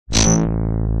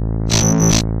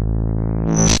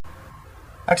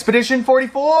Expedition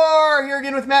 44, here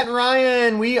again with Matt and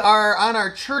Ryan. We are on our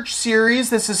church series.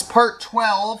 This is part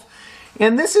 12.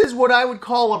 And this is what I would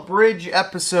call a bridge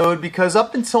episode because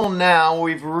up until now,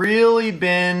 we've really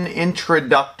been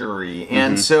introductory.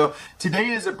 And so today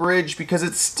is a bridge because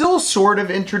it's still sort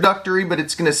of introductory, but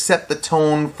it's going to set the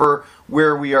tone for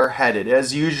where we are headed.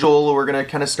 As usual, we're going to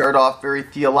kind of start off very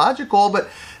theological, but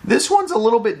this one's a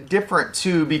little bit different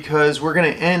too because we're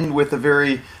going to end with a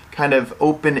very kind of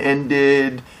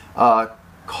open-ended,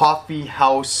 coffee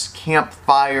house,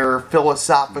 campfire,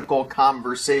 philosophical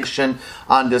conversation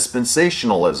on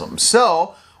dispensationalism.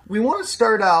 So, we want to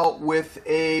start out with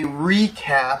a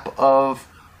recap of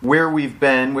where we've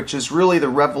been, which is really the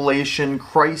Revelation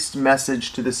Christ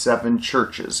message to the 7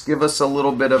 churches. Give us a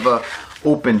little bit of a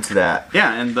open to that.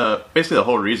 Yeah, and basically the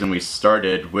whole reason we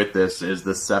started with this is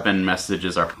the 7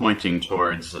 messages are pointing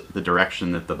towards the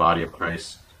direction that the body of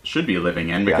Christ should be living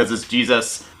in, because it's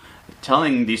Jesus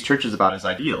telling these churches about his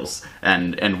ideals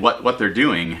and what they're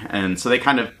doing. And so they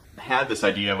kind of had this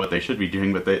idea of what they should be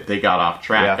doing, but they got off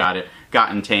track,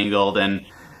 got entangled. And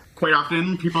quite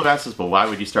often people have asked us, well, why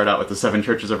would you start out with the 7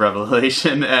 churches of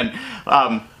Revelation? And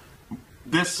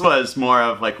this was more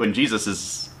of like when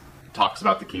Jesus talks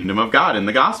about the kingdom of God in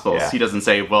the Gospels. He doesn't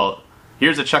say, well,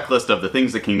 here's a checklist of the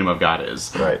things the kingdom of God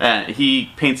is.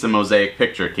 He paints a mosaic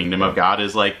picture. Kingdom of God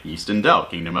is like yeast and dough.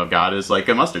 Kingdom of God is like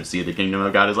a mustard seed. The kingdom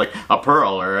of God is like a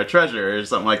pearl or a treasure or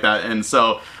something like that. And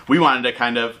so we wanted to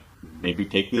kind of maybe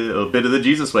take a bit of the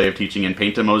Jesus way of teaching and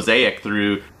paint a mosaic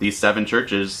through these 7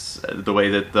 churches the way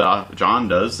that John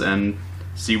does, and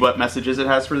see what messages it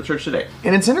has for the church today.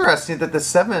 And it's interesting that the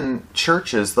 7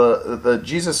 churches, the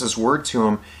Jesus' word to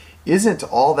them, isn't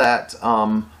all that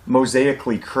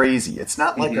mosaically crazy. It's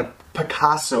not like a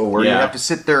Picasso where you have to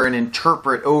sit there and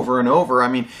interpret over and over. I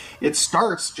mean, it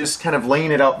starts just kind of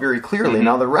laying it out very clearly.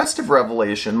 Now, the rest of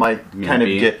Revelation might kind of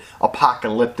get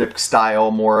apocalyptic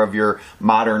style, more of your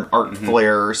modern art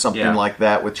flair or something like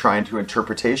that with trying to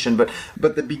interpretation. But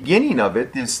the beginning of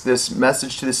it is this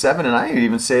message to the 7, and I would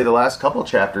even say the last couple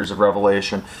chapters of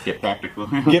Revelation. Get practical.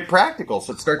 Get practical.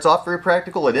 So it starts off very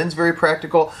practical. It ends very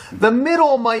practical. The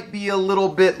middle might be a little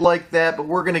bit like that, but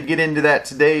we're going to get into that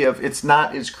today of it's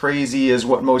not as crazy as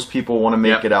what most people want to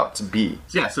make it out to be.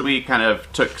 Yeah, so we kind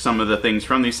of took some of the things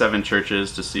from these 7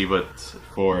 churches to see what,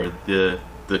 for the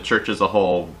church as a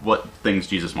whole, what things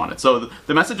Jesus wanted. So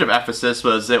the message of Ephesus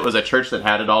was it was a church that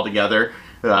had it all together.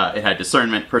 It had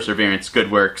discernment, perseverance,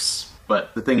 good works.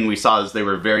 But the thing we saw is they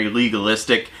were very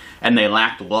legalistic and they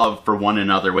lacked love for one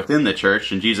another within the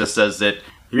church. And Jesus says that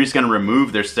he's going to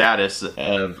remove their status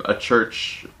of a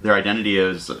church, their identity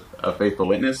as a faithful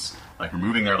witness, like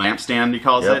removing their lampstand, he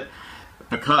calls it,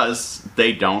 because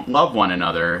they don't love one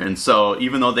another. And so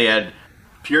even though they had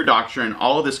pure doctrine,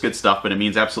 all of this good stuff, but it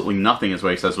means absolutely nothing, is what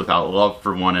he says, without love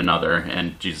for one another.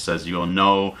 And Jesus says, you will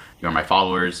know you are my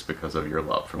followers because of your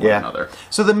love for one another.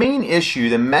 So the main issue,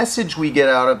 the message we get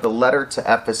out of the letter to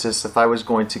Ephesus, if I was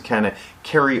going to kind of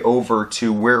carry over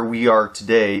to where we are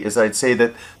today, is I'd say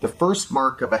that the first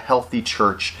mark of a healthy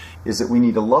church is that we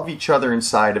need to love each other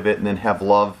inside of it and then have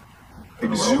love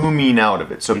exhuming out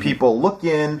of it. So people look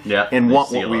in and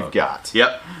want what we've got.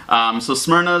 So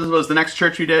Smyrna was the next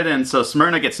church we did, and so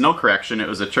Smyrna gets no correction. It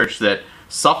was a church that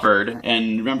suffered,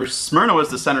 and remember, Smyrna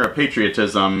was the center of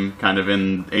patriotism kind of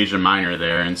in Asia Minor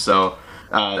there, and so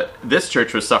this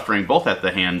church was suffering both at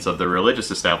the hands of the religious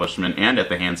establishment and at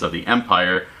the hands of the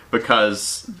empire,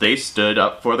 because they stood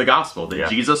up for the gospel, that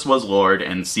Jesus was Lord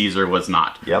and Caesar was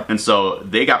not. And so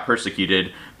they got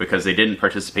persecuted because they didn't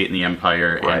participate in the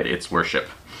empire and its worship.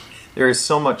 There is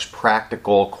so much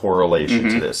practical correlation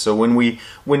to this. So when we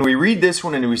read this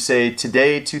one and we say,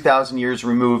 today, 2,000 years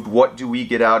removed, what do we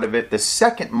get out of it? The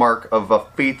second mark of a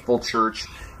faithful church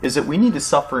is that we need to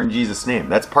suffer in Jesus' name.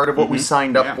 That's part of what we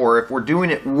signed up for. If we're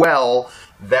doing it well,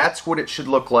 that's what it should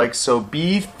look like. So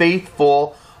be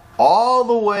faithful all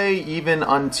the way even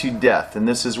unto death. And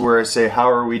this is where I say,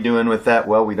 how are we doing with that?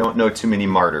 Well, we don't know too many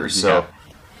martyrs. So.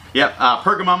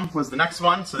 Pergamum was the next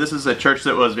one. So this is a church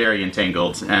that was very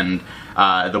entangled, and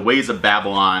the ways of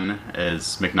Babylon,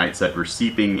 as McKnight said, were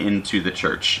seeping into the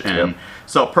church. And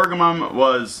so Pergamum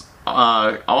was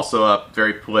also a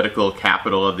very political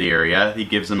capital of the area. He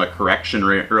gives them a correction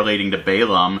relating to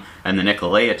Balaam and the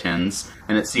Nicolaitans,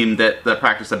 and it seemed that the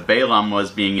practice of Balaam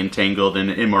was being entangled in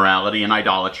immorality and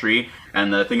idolatry,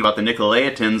 and the thing about the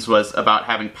Nicolaitans was about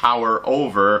having power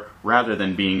over rather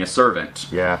than being a servant.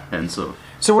 And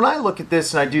so when I look at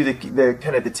this and I do the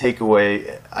kind of the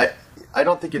takeaway, I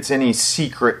don't think it's any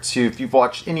secret to, if you've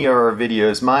watched any of our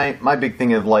videos, my big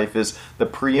thing in life is the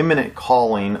preeminent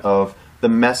calling of the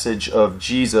message of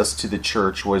Jesus to the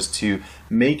church was to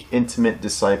make intimate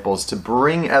disciples, to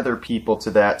bring other people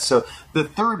to that. So the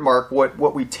third mark,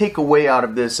 what we take away out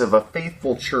of this of a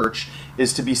faithful church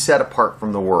is to be set apart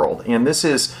from the world. And this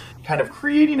is kind of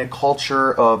creating a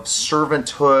culture of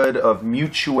servanthood, of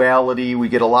mutuality. We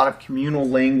get a lot of communal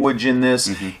language in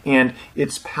this, and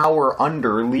it's power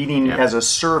under, leading as a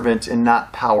servant and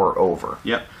not power over.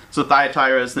 Yep. So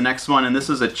Thyatira is the next one, and this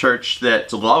is a church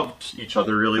that loved each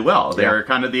other really well. They're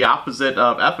kind of the opposite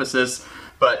of Ephesus,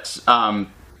 but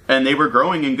and they were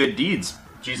growing in good deeds.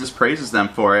 Jesus praises them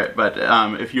for it. But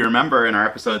if you remember in our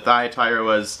episode, Thyatira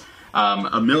was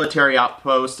a military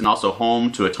outpost and also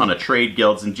home to a ton of trade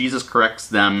guilds, and Jesus corrects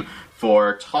them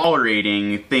for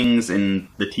tolerating things in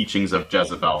the teachings of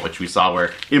Jezebel, which we saw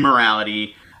were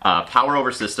immorality, power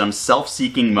over systems,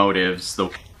 self-seeking motives, the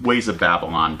ways of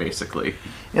Babylon, basically.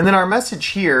 And then our message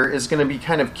here is going to be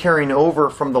kind of carrying over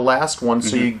from the last one,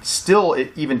 so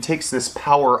it even takes this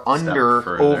power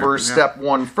under over step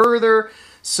one further.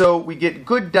 So we get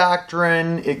good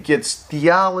doctrine, it gets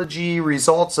theology,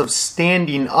 results of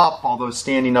standing up, although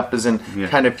standing up is in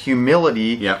kind of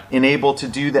humility, and able to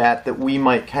do that we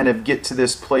might kind of get to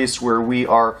this place where we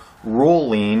are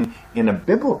ruling in a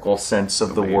biblical sense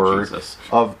of the word,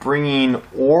 of bringing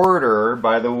order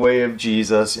by the way of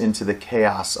Jesus into the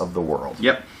chaos of the world.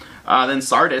 Yep. Then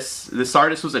Sardis. The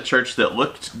Sardis was a church that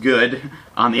looked good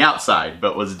on the outside,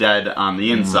 but was dead on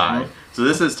the inside. So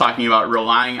this is talking about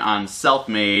relying on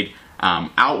self-made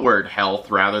outward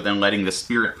health rather than letting the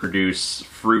Spirit produce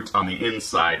fruit on the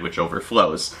inside, which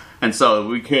overflows. And so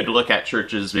we could look at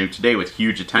churches maybe today with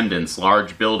huge attendance,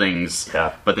 large buildings,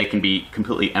 but they can be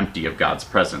completely empty of God's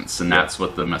presence. And that's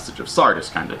what the message of Sardis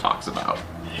kind of talks about.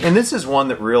 And this is one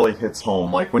that really hits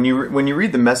home. Like when you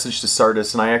read the message to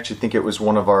Sardis, and I actually think it was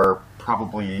one of our,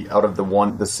 probably out of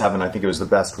the seven, I think it was the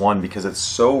best one because it's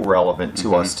so relevant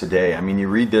to us today. I mean, you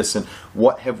read this and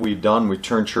what have we done? We've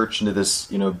turned church into this,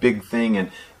 big thing, and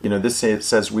this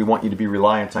says we want you to be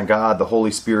reliant on God, the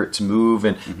Holy Spirit to move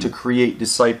and to create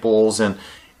disciples and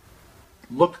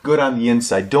look good on the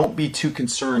inside. Don't be too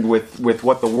concerned with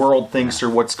what the world thinks or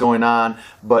what's going on,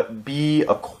 but be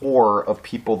a core of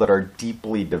people that are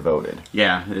deeply devoted.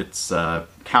 Yeah, it's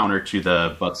counter to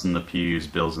the butts in the pews,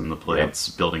 bills in the plates,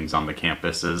 buildings on the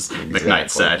campus, as McKnight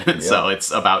said. So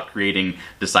it's about creating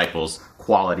disciples,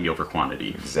 quality over quantity.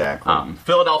 Exactly.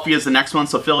 Philadelphia is the next one.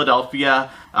 So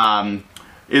Philadelphia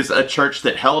is a church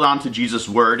that held on to Jesus'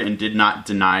 word and did not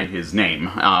deny his name.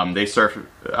 They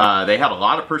had a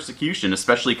lot of persecution,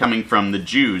 especially coming from the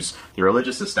Jews, the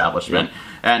religious establishment.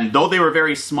 And though they were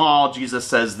very small, Jesus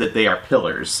says that they are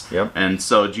pillars. And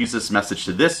so Jesus' message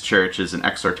to this church is an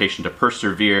exhortation to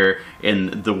persevere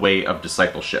in the way of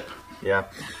discipleship.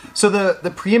 So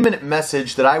the preeminent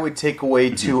message that I would take away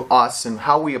to us and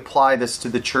how we apply this to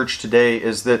the church today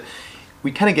is that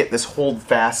we kind of get this hold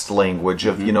fast language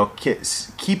of,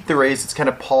 keep the race. It's kind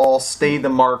of Paul, stay the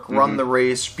mark, run the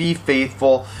race, be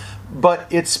faithful. But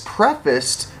it's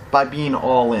prefaced by being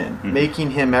all in,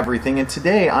 making him everything. And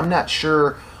today, I'm not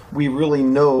sure we really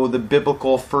know the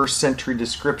biblical first century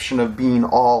description of being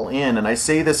all in. And I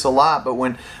say this a lot, but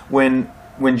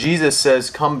when Jesus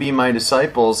says, come be my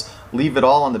disciples, leave it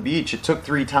all on the beach, it took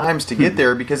 3 times to get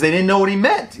there because they didn't know what he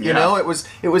meant. You know, it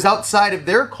was outside of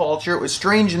their culture, it was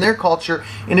strange in their culture,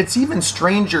 and it's even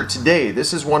stranger today.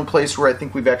 This is one place where I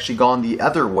think we've actually gone the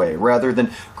other way. Rather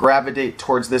than gravitate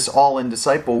towards this all-in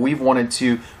disciple, we've wanted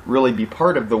to really be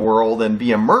part of the world and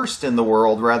be immersed in the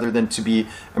world rather than to be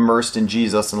immersed in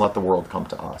Jesus and let the world come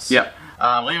to us.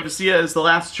 Laodicea is the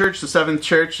last church, the 7th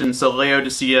church, and so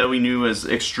Laodicea we knew was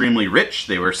extremely rich.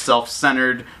 They were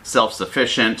self-centered,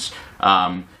 self-sufficient.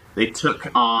 They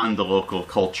took on the local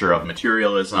culture of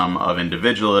materialism, of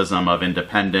individualism, of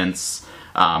independence,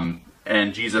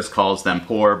 and Jesus calls them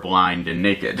poor, blind, and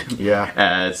naked.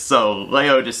 So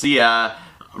Laodicea,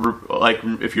 like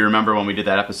if you remember when we did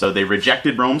that episode, they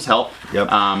rejected Rome's help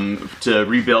to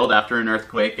rebuild after an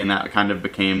earthquake, and that kind of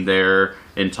became their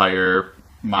entire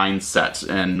mindset.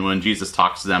 And when Jesus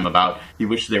talks to them about he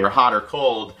wished they were hot or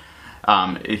cold,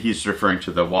 he's referring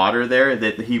to the water there,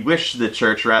 that he wished the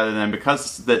church, rather than,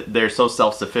 because they're so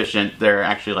self-sufficient, they're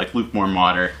actually like lukewarm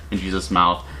water in Jesus'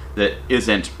 mouth that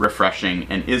isn't refreshing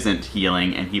and isn't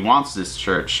healing. And he wants this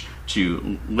church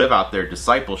to live out their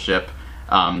discipleship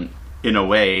in a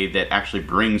way that actually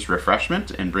brings refreshment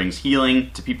and brings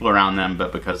healing to people around them,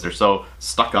 but because they're so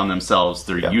stuck on themselves,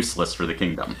 they're useless for the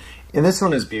kingdom. And this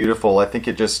one is beautiful. I think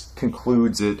it just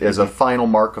concludes it as a final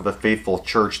mark of a faithful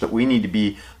church that we need to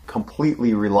be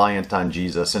completely reliant on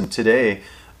Jesus. And today,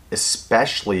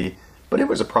 especially, but it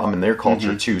was a problem in their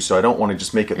culture too. So I don't want to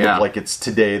just make it look like it's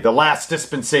today, the last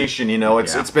dispensation.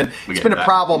 It's been a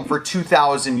problem for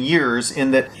 2,000 years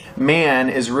in that man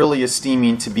is really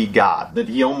esteeming to be God, that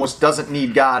he almost doesn't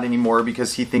need God anymore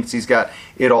because he thinks he's got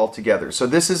it all together. So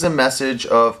this is a message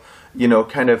of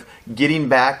kind of getting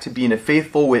back to being a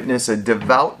faithful witness, a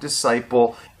devout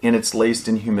disciple, and it's laced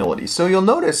in humility. So you'll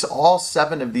notice all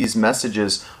 7 of these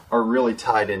messages are really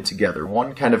tied in together.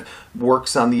 One kind of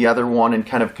works on the other one and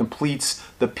kind of completes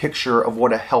the picture of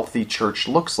what a healthy church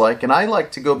looks like. And I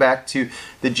like to go back to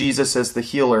the Jesus as the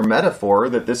healer metaphor,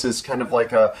 that this is kind of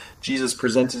like Jesus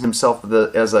presented himself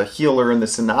as a healer in the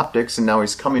synoptics, and now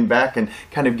he's coming back and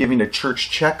kind of giving a church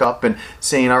checkup and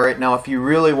saying, all right, now if you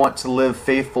really want to live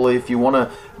faithfully, if you want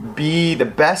to be the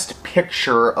best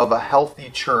picture of a healthy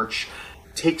church,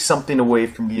 take something away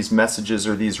from these messages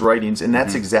or these writings, and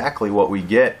that's exactly what we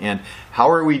get. And how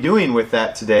are we doing with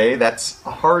that today? That's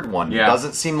a hard one. Yeah. It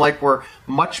doesn't seem like we're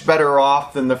much better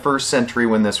off than the first century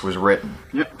when this was written.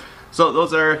 Yep. So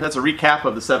that's a recap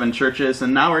of the 7 churches,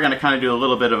 and now we're going to kind of do a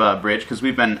little bit of a bridge, because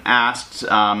we've been asked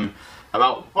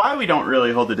about why we don't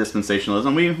really hold to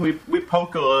dispensationalism. We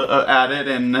poke at it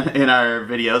in our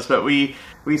videos, but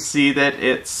we see that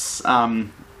it's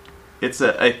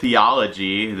a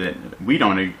theology that we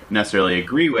don't necessarily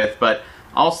agree with, but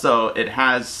also it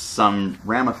has some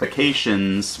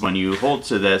ramifications when you hold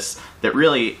to this that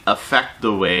really affect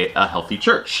the way a healthy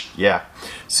church. Yeah.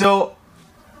 So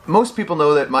most people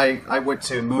know that I went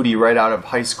to Moody right out of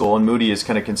high school, and Moody is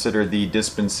kind of considered the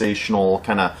dispensational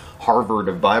kind of Harvard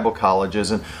of Bible colleges.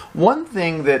 And one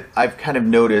thing that I've kind of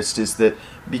noticed is that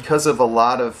because of a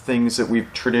lot of things that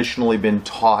we've traditionally been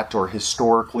taught or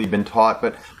historically been taught,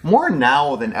 but more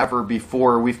now than ever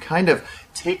before, we've kind of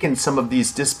taken some of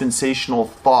these dispensational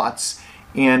thoughts,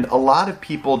 and a lot of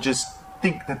people just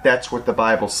think that that's what the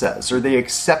Bible says, or they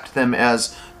accept them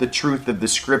as the truth of the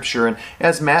Scripture. And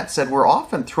as Matt said, we're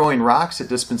often throwing rocks at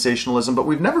dispensationalism, but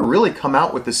we've never really come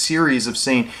out with a series of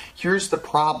saying, here's the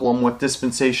problem with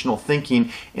dispensational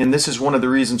thinking, and this is one of the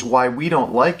reasons why we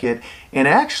don't like it. And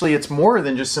actually, it's more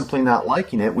than just simply not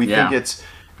liking it. We think it's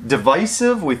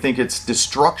divisive, we think it's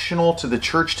destructional to the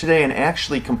church today, and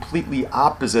actually completely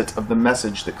opposite of the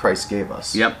message that Christ gave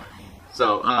us. Yep.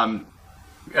 So,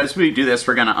 as we do this,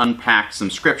 we're going to unpack some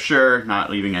scripture, not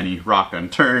leaving any rock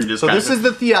unturned. So this is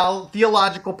the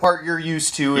theological part you're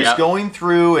used to, is going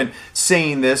through and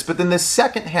saying this, but then the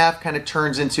second half kind of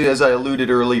turns into, as I alluded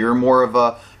earlier, more of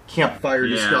a campfire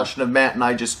discussion of Matt and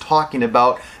I just talking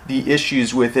about the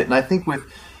issues with it. And I think with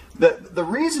the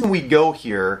reason we go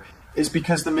here is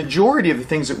because the majority of the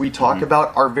things that we talk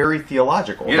about are very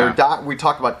theological. Yeah. We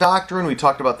talk about doctrine, we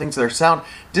talked about things that are sound.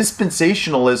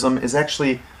 Dispensationalism is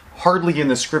actually hardly in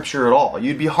the Scripture at all.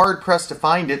 You'd be hard-pressed to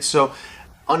find it, so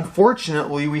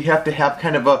unfortunately we have to have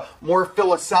kind of a more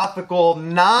philosophical,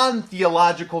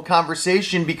 non-theological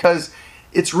conversation because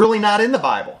it's really not in the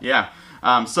Bible. Yeah.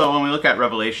 So when we look at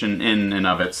Revelation in and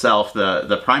of itself,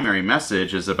 the primary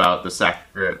message is about the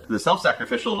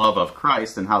self-sacrificial love of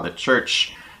Christ, and how the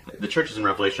churches in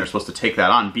Revelation are supposed to take that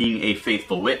on, being a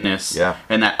faithful witness. Yeah.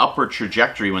 And that upward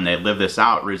trajectory, when they live this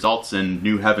out, results in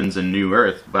new heavens and new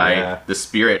earth by the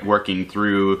Spirit working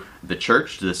through the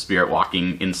church, the Spirit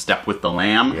walking in step with the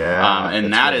Lamb. Yeah,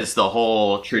 and that is the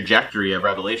whole trajectory of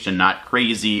Revelation, not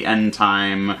crazy end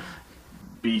time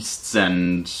beasts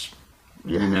and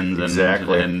humans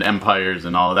and empires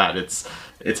and all of that.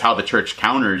 It's how the church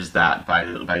counters that by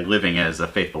living as a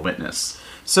faithful witness.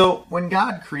 So when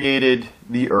God created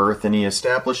the earth and he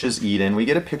establishes Eden, we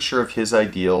get a picture of his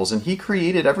ideals, and he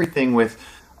created everything with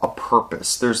a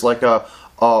purpose. There's like a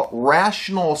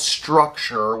rational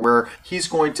structure where he's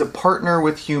going to partner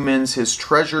with humans, his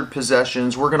treasured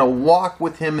possessions. We're going to walk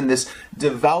with him in this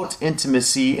devout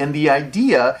intimacy, and the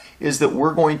idea is that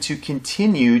we're going to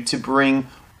continue to bring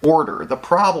order. The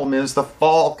problem is the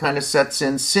fall kind of sets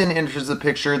in, sin enters the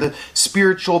picture, the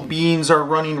spiritual beings are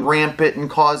running rampant and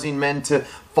causing men to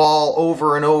fall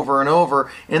over and over and over,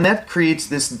 and that creates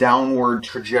this downward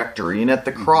trajectory. And at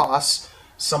the cross,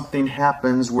 something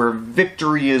happens where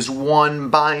victory is won,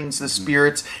 binds the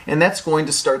spirits, and that's going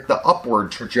to start the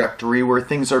upward trajectory where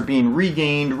things are being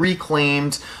regained,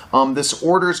 reclaimed. This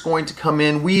order is going to come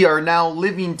in. We are now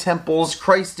living temples,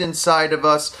 Christ inside of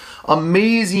us,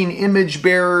 amazing image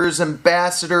bearers,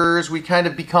 ambassadors. We kind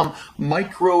of become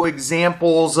micro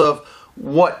examples of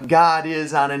what God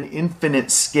is on an infinite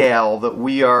scale, that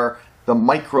we are the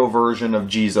micro version of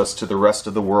Jesus to the rest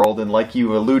of the world. And like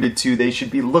you alluded to, they should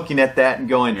be looking at that and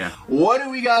going, what do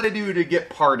we got to do to get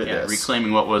part of this?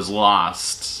 Reclaiming what was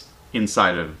lost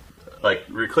inside of, like,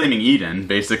 reclaiming Eden,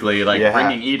 basically, like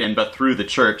bringing Eden, but through the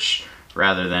church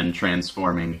rather than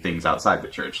transforming things outside the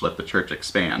church. Let the church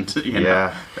expand. You know?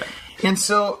 Yeah. And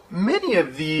so many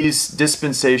of these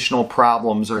dispensational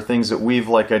problems are things that we've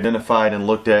like identified and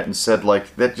looked at and said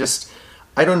like that just,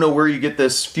 I don't know where you get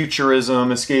this futurism,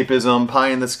 escapism, pie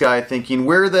in the sky thinking,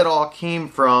 where that all came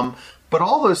from. But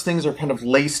all those things are kind of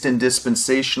laced in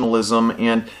dispensationalism,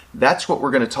 and that's what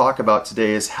we're going to talk about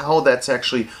today, is how that's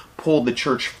actually pulled the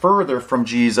church further from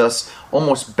Jesus,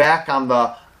 almost back on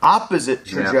the opposite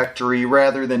trajectory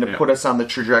rather than to put us on the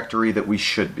trajectory that we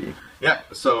should be. Yeah,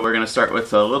 so we're going to start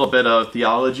with a little bit of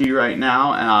theology right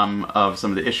now, of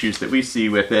some of the issues that we see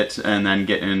with it, and then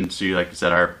get into, like you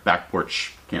said, our back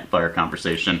porch campfire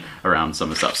conversation around some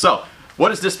of the stuff. So,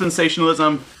 what is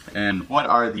dispensationalism, and what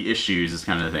are the issues, is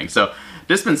kind of the thing. So,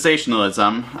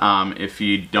 dispensationalism, if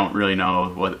you don't really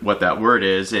know what that word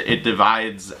is, it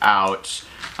divides out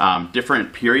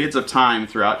different periods of time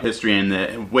throughout history and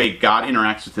the way God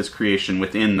interacts with his creation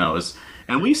within those.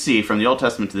 And we see from the Old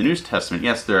Testament to the New Testament,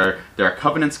 yes, there are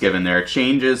covenants given, there are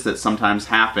changes that sometimes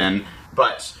happen,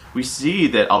 but we see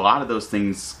that a lot of those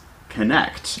things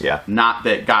connect. Yeah. Not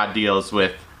that God deals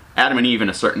with Adam and Eve in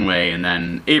a certain way, and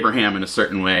then Abraham in a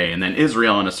certain way, and then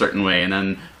Israel in a certain way, and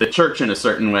then the church in a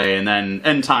certain way, and then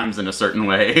end times in a certain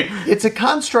way. It's a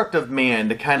construct of man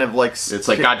to kind of like... It's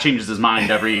like God changes his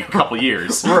mind every couple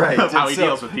years right. of how he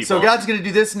deals with people. So God's going to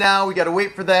do this now, we got to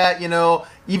wait for that, you know,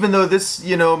 even though this,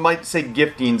 you know, might say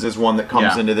giftings is one that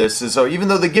comes into this. So even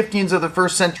though the giftings of the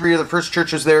first century or the first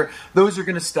church is there, those are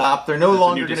going to stop. They're no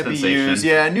longer going to be used.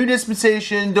 Yeah, new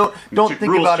dispensation. Don't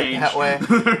think about it that way.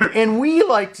 And we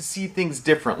like to see things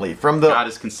differently. God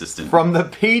is consistent. From the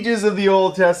pages of the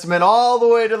Old Testament all the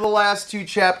way to the last 2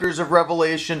 chapters of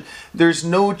Revelation, there's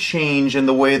no change in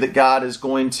the way that God is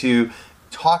going to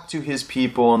talk to his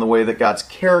people, and the way that God's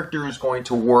character is going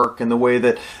to work, and the way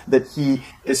that he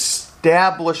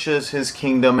establishes his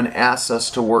kingdom and asks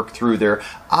us to work through there.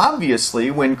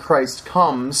 Obviously, when Christ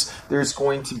comes, there's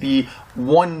going to be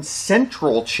one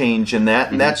central change in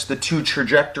that, and that's the 2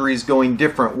 trajectories going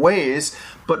different ways.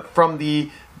 But from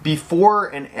the before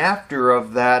and after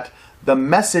of that, the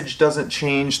message doesn't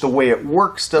change, the way it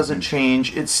works doesn't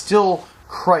change. It's still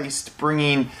Christ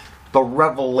bringing the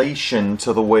revelation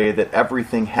to the way that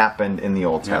everything happened in the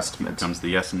Old Testament. Comes the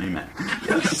yes and amen.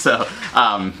 So,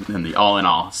 and the all in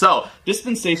all. So,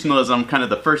 dispensationalism, kind of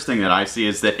the first thing that I see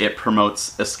is that it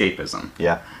promotes escapism.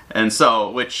 Yeah. And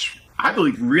so, which I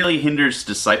believe really hinders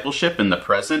discipleship in the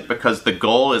present, because the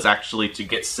goal is actually to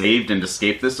get saved and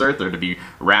escape this earth, or to be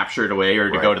raptured away, or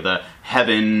to go to the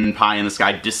heaven, pie in the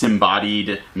sky,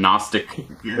 disembodied, Gnostic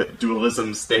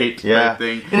dualism state type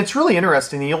thing. And it's really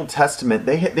interesting, in the Old Testament,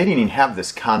 they didn't even have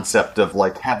this concept of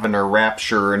like heaven or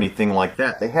rapture or anything like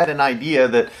that. They had an idea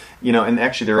that, you know, and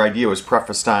actually their idea was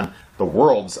prefaced on the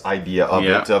world's idea of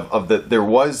it, of that there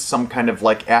was some kind of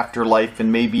like afterlife,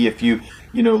 and maybe if you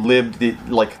lived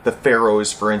like the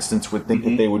pharaohs, for instance, would think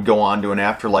that they would go on to an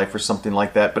afterlife or something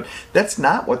like that. But that's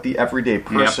not what the everyday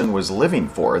person was living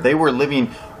for. They were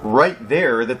living right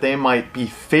there that they might be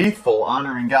faithful,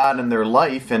 honoring God in their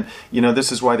life. And, you know,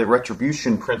 this is why the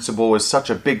retribution principle was such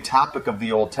a big topic of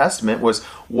the Old Testament, was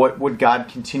what would God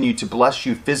continue to bless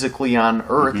you physically on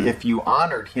earth if you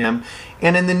honored him.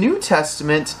 And in the New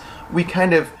Testament, we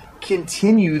kind of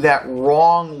continue that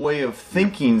wrong way of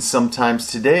thinking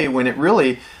sometimes today, when it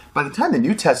really, by the time the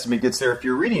New Testament gets there, if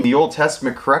you're reading the Old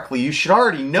Testament correctly, you should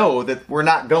already know that we're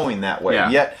not going that way.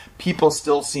 Yet people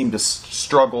still seem to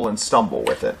struggle and stumble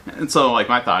with it. And so, like,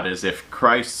 my thought is, if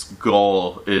Christ's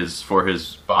goal is for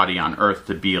his body on earth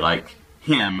to be like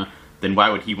him, then why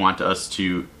would he want us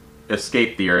to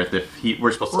escape the earth if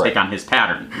we're supposed to take on his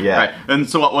pattern? Right? And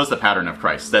so what was the pattern of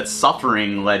Christ? That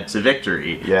suffering led to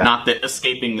victory, not that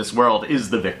escaping this world is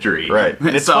the victory. Right.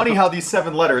 And it's funny how these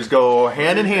 7 letters go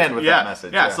hand in hand with that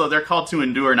message. So they're called to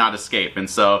endure, not escape. And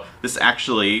so this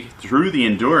actually, through the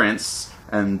endurance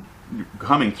and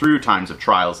coming through times of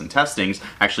trials and testings,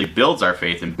 actually builds our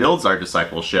faith and builds our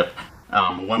discipleship.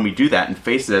 When we do that and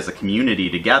face it as a community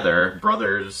together,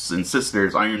 brothers and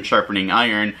sisters, iron sharpening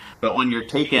iron, but when you're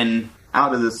taken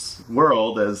out of this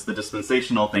world, as the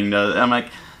dispensational thing does, I'm like,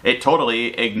 it totally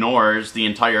ignores the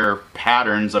entire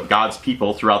patterns of God's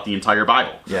people throughout the entire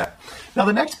Bible. Yeah. Now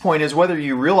the next point is, whether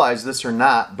you realize this or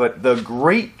not, but the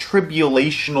great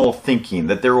tribulational thinking,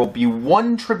 that there will be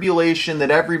one tribulation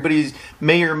that everybody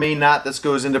may or may not, this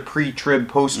goes into pre-trib,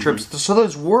 post-trib. So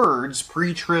those words,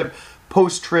 pre-trib,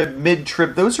 post-trib,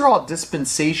 mid-trib, those are all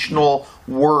dispensational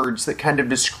words that kind of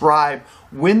describe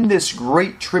when this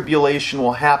great tribulation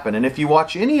will happen. And if you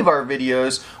watch any of our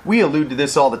videos, we allude to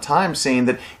this all the time, saying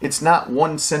that it's not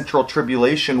one central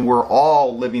tribulation. We're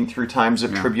all living through times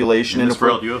of tribulation. In this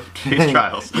world, you will face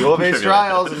trials. You will face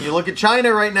trials. And you look at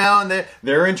China right now, and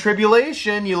they're in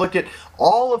tribulation. You look at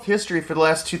all of history for the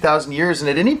last 2,000 years, and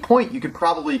at any point you could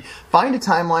probably find a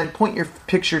timeline, point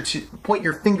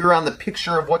your finger on the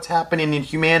picture of what's happening in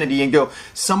humanity and go,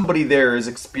 somebody there is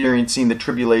experiencing the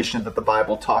tribulation that the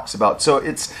Bible talks about. So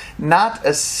it's not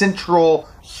a central,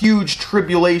 huge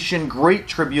tribulation, great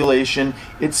tribulation.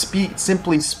 It's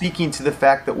simply speaking to the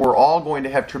fact that we're all going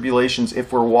to have tribulations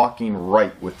if we're walking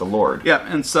right with the Lord. Yeah,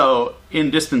 and so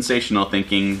in dispensational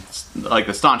thinking, like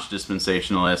the staunch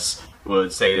dispensationalists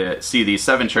would say to see these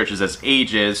 7 churches as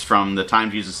ages from the time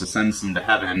Jesus ascends into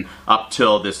heaven up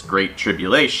till this great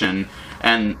tribulation.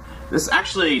 And this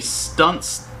actually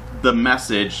stunts the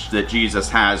message that Jesus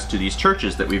has to these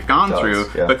churches that we've gone through,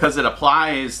 because it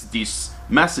applies these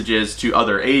messages to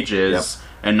other ages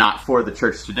and not for the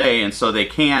church today. And so they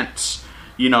can't,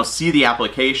 see the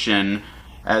application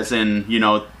as in,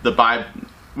 the Bible.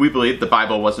 We believe the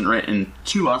Bible wasn't written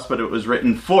to us, but it was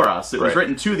written for us. It was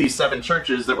written to these 7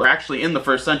 churches that were actually in the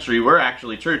first century. We're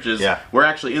actually churches. Yeah. We're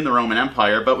actually in the Roman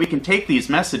Empire. But we can take these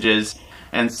messages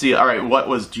and see, all right, what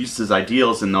was Jesus'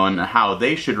 ideals in them and how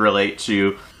they should relate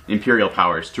to imperial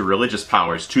powers, to religious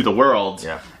powers, to the world,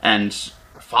 and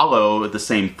follow the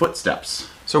same footsteps.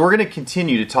 So we're going to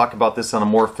continue to talk about this on a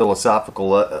more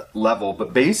philosophical level.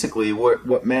 But basically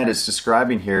what Matt is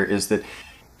describing here is that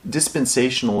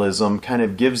dispensationalism kind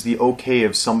of gives the okay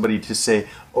of somebody to say,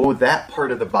 oh, that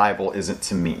part of the Bible isn't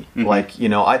to me. Like,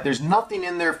 there's nothing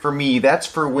in there for me. That's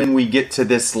for when we get to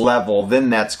this level,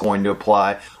 then that's going to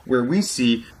apply. Where we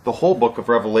see the whole book of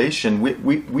Revelation,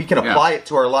 we can apply it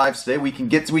to our lives today. We can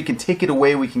take it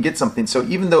away. We can get something. So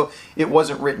even though it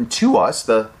wasn't written to us,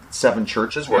 the 7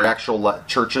 churches were actual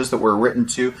churches that were written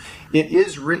to, it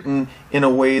is written in a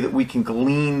way that we can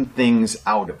glean things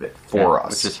out of it for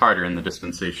us. Which is harder in the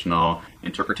dispensational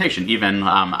interpretation. Even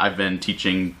I've been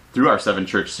teaching through our 7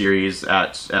 church series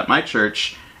at my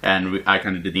church, and I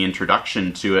kind of did the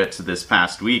introduction to it this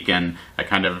past week, and I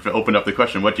kind of opened up the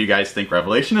question, what do you guys think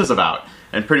Revelation is about?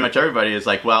 And pretty much everybody is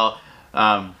like, well,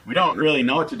 we don't really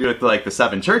know what to do with the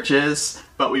 7 churches,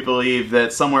 but we believe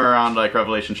that somewhere around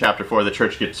Revelation chapter 4, the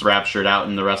church gets raptured out,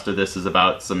 and the rest of this is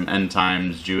about some end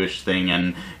times Jewish thing,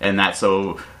 and that.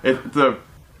 So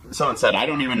someone said, I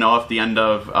don't even know if the end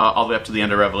of all the way up to the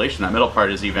end of Revelation, that middle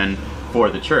part is even for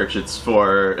the church. It's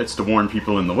to warn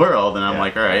people in the world, and I'm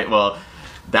like, all right, well,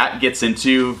 that gets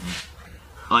into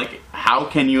how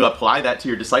can you apply that to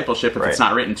your discipleship if it's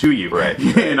not written to you,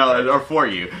 or for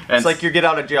you? And it's like your get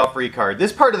out of jail free card.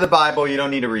 This part of the Bible you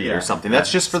don't need to read or something.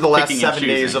 That's just for the last 7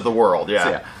 days of the world.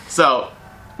 So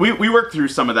we worked through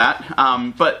some of that,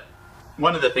 but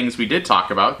one of the things we did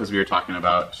talk about, because we were talking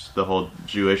about the whole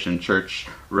Jewish and church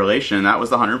relation, that was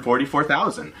the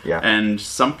 144,000. And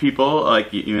some people,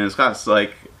 even in this class,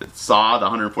 saw the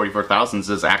 144,000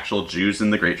 as actual Jews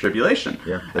in the Great Tribulation.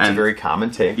 That's a very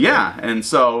common take. And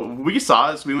so we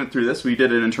saw, as we went through this, we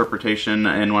did an interpretation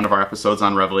in one of our episodes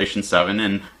on Revelation 7,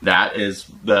 and that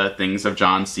is the things of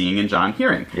John seeing and John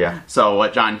hearing. So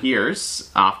what John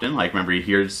hears often, remember, he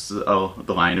hears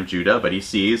the Lion of Judah, but he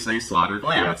sees a slaughtered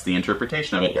lamb. That's the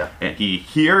interpretation of it. And he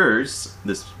hears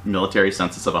this military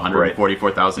census of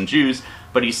 144,000 Jews,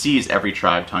 but he sees every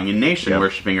tribe, tongue, and nation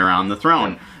worshiping around the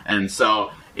throne. And so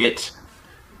it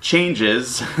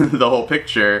changes the whole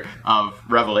picture of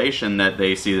Revelation, that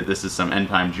they see that this is some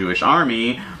end-time Jewish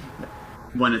army,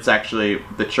 when it's actually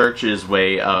the church's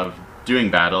way of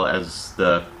doing battle as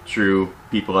the true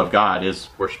people of God is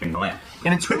worshiping the Lamb.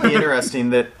 And it's really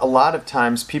interesting that a lot of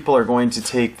times people are going to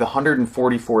take the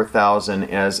 144,000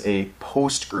 as a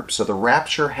post group. So the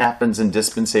rapture happens in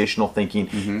dispensational thinking.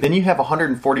 Then you have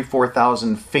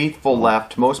 144,000 faithful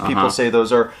left. Most people say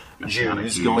those are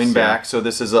Jews going back. So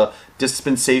this is a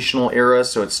dispensational era.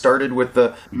 So it started with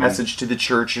the message to the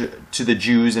church, to the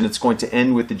Jews, and it's going to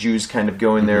end with the Jews kind of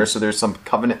going there. So there's some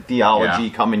covenant theology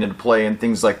coming into play and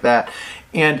things like that.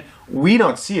 And we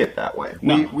don't see it that way.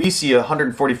 We see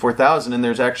 144,000, and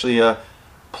there's actually a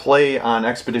play on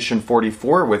Expedition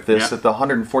 44 with this, that the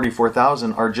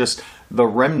 144,000 are just the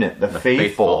remnant, the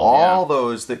faithful, all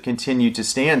those that continue to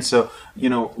stand. So,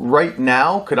 right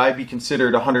now, could I be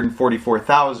considered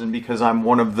 144,000 because I'm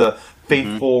one of the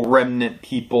faithful remnant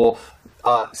people,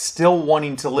 still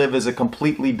wanting to live as a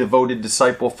completely devoted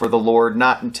disciple for the Lord,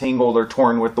 not entangled or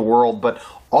torn with the world, but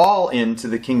all into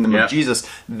the kingdom of Jesus.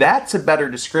 That's a better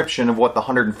description of what the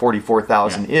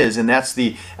 144,000 is, and that's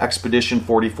the Expedition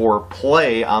 44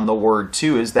 play on the word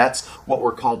too, is that's what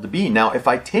we're called to be. Now, if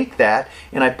I take that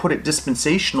and I put it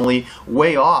dispensationally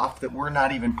way off, that we're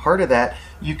not even part of that,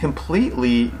 you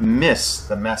completely miss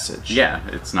the message. Yeah,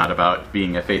 it's not about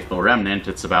being a faithful remnant,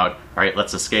 it's about, all right,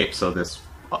 let's escape so this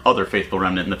other faithful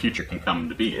remnant in the future can come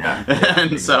to be. And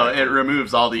exactly. So it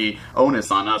removes all the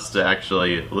onus on us to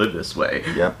actually live this way.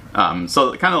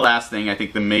 So kind of last thing, I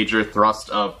think the major thrust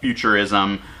of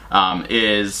futurism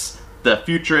is the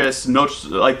futurists,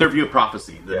 like their view of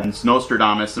prophecy. It's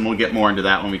Nostradamus, and we'll get more into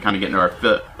that when we kind of get into our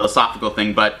philosophical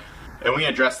thing, and we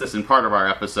address this in part of our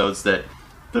episodes, that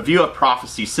the view of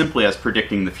prophecy simply as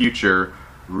predicting the future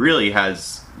really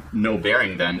has no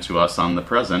bearing then to us on the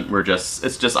present.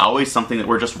 It's just always something that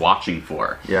we're just watching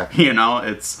for. You know,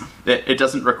 it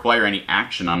doesn't require any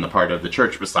action on the part of the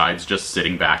church besides just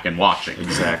sitting back and watching.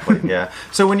 Exactly.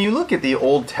 So when you look at the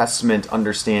Old Testament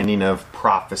understanding of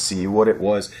prophecy, what it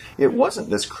wasn't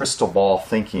this crystal ball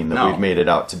thinking that we've made it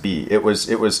out to be. It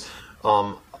was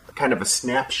kind of a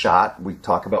snapshot. We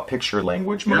talk about picture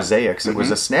language, mosaics. It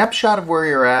was a snapshot of where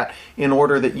you're at in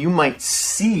order that you might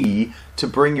see to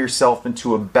bring yourself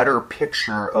into a better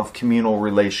picture of communal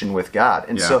relation with God.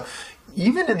 And so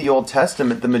even in the Old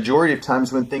Testament, the majority of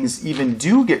times when things even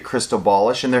do get crystal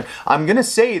ballish, and I'm going to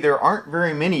say there aren't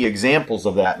very many examples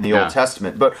of that in the Old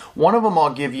Testament, but one of them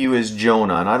I'll give you is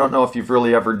Jonah. And I don't know if you've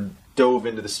really ever dove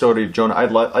into the story of Jonah.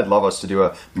 I'd love us to do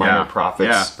a minor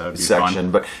prophets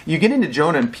section, but you get into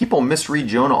Jonah and people misread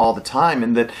Jonah all the time,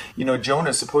 and that, you know, Jonah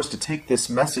is supposed to take this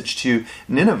message to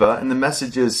Nineveh, and the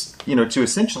message is, you know, to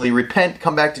essentially repent,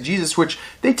 come back to Jesus, which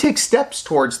they take steps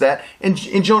towards that, and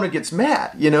Jonah gets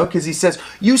mad, you know, because he says,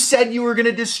 you said you were going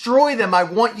to destroy them, I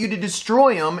want you to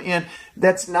destroy them, and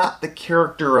that's not the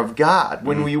character of God.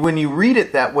 When you read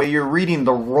it that way, you're reading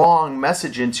the wrong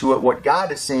message into it. What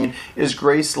God is saying is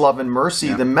grace, love, and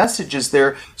mercy. The message is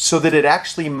there so that it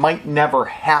actually might never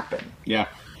happen.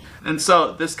 And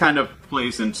so this kind of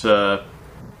plays into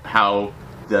how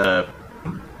the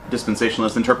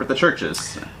dispensationalists interpret the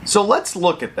churches. So let's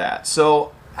look at that.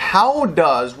 So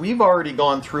we've already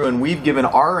gone through and we've given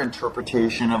our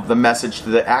interpretation of the message to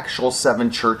the actual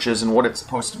 7 churches and what it's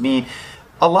supposed to mean.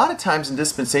 A lot of times in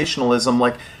dispensationalism,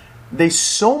 like, they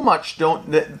so much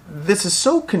this is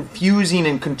so confusing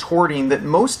and contorting that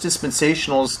most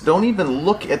dispensationalists don't even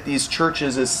look at these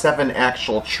churches as 7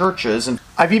 actual churches. And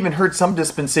I've even heard some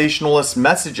dispensationalist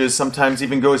messages sometimes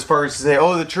even go as far as to say,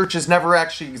 oh, the churches never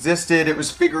actually existed, it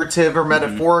was figurative or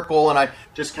metaphorical, and I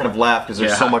just kind of laugh because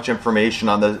there's so much information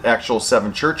on the actual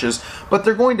 7 churches. But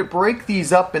they're going to break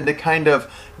these up into kind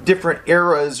of different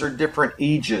eras or different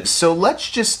ages. So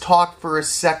let's just talk for a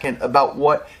second about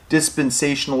what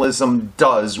dispensationalism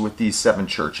does with these 7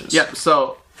 churches.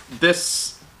 So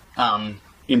this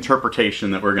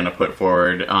interpretation that we're going to put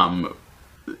forward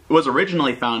was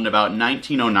originally found about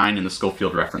 1909 in the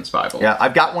Scofield Reference Bible.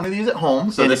 I've got one of these at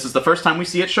home. So this is the first time we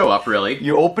see it show up, really.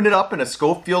 You open it up in a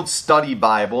Scofield Study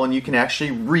Bible, and you can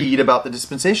actually read about the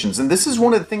dispensations. And this is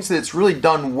one of the things that's really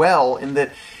done well in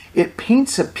that it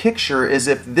paints a picture as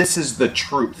if this is the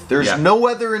truth. There's no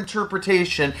other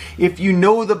interpretation. If you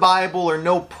know the Bible or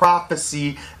know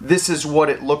prophecy, this is what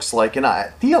it looks like. And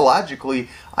theologically,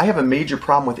 I have a major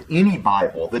problem with any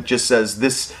Bible that just says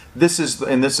this is,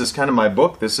 and this is kind of my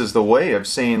book, this is the way of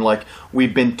saying, like,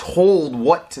 we've been told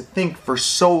what to think for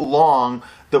so long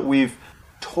that we've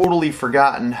totally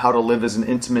forgotten how to live as an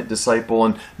intimate disciple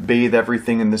and bathe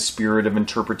everything in the spirit of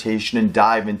interpretation and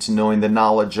dive into knowing the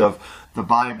knowledge of the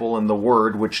Bible and the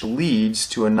Word, which leads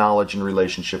to a knowledge and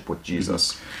relationship with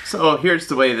Jesus. So here's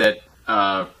the way that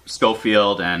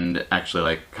Scofield and actually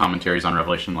like commentaries on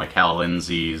Revelation like Hal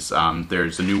Lindsey's,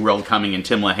 there's A New World Coming and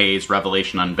Tim LaHaye's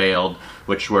Revelation Unveiled,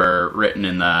 which were written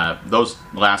in those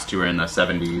last 2 are in the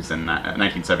 70s and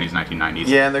 1970s, 1990s.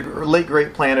 And the late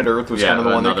great Planet Earth was kind of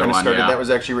the one that kind of started. That was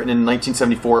actually written in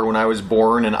 1974 when I was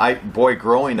born, and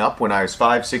growing up when I was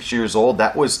 5-6 years old,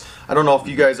 that was, I don't know if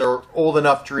you guys are old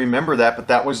enough to remember that, but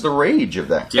that was the rage of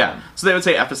that time. So they would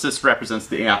say Ephesus represents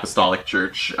the Apostolic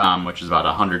Church, which is about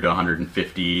 100 to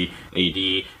 150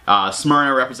 AD.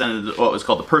 Smyrna represented what was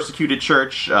called the Persecuted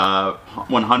Church,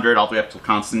 100 all the way up to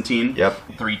Constantine,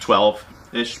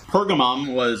 312-ish.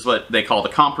 Pergamum was what they call the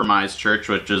Compromised Church,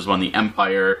 which is when the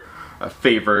empire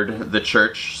favored the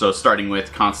church. So starting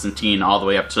with Constantine all the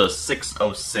way up to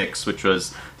 606, which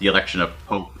was the election of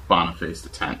Pope Boniface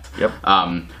X.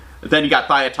 Then you got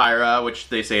Thyatira, which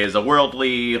they say is a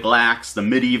worldly, lax, the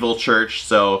medieval church,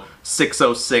 so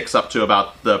 606 up to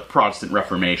about the Protestant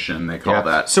Reformation, they call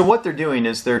that. So what they're doing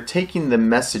is they're taking the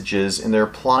messages and they're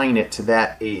applying it to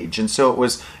that age. And so it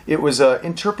was a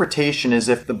interpretation as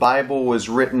if the Bible was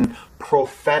written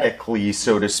prophetically,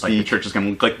 so to speak. Like the church is going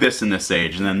to look like this in this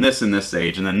age, and then this in this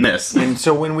age, and then this. And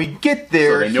so when we get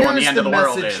there, so they know here's when the end of the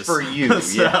world message is. for you.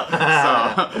 so,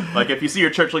 like if you see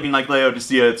your church looking like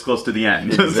Laodicea, it's close to the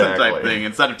end. Exactly. Type thing.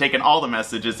 Instead of taking all the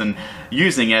messages and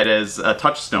using it as a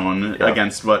touchstone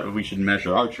against what we should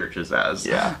measure our churches as.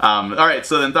 Yeah. All right,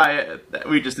 so then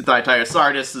we just did Thyatira.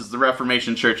 Sardis is the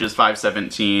Reformation churches,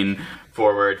 517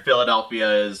 forward.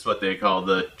 Philadelphia is what they call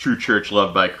the true church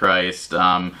loved by Christ.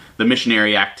 The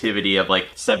missionary activity of like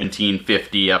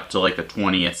 1750 up to like the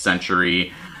 20th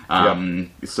century.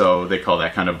 So they call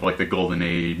that kind of like the golden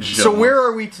age. So where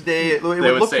are we today? It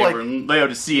they would say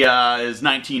Laodicea is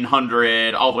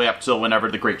 1900 all the way up till whenever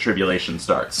the Great Tribulation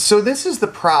starts. So this is the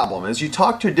problem. As you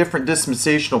talk to a different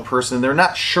dispensational person, they're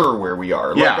not sure where we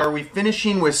are. Like, are we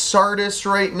finishing with Sardis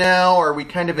right now? Are we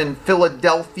kind of in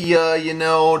Philadelphia,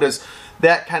 Does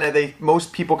that kind of,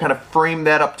 most people kind of frame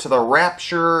that up to the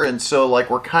rapture, and so like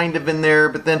we're kind of in there,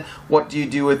 but then what do you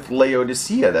do with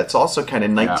Laodicea? That's also kind of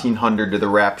 1900 to the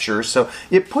rapture. So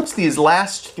it puts these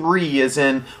last three as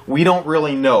in we don't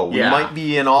really know. We might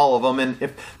be in all of them, and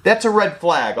if that's a red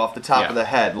flag off the top of the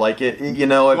head. Like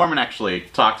Gorman actually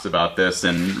talks about this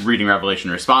in Reading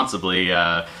Revelation Responsibly.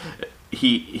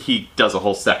 He does a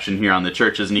whole section here on the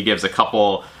churches, and he gives a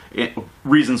couple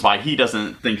reasons why he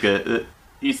doesn't think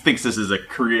he thinks this is a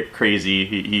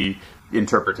crazy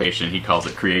interpretation. He calls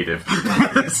it creative.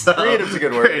 Creative's a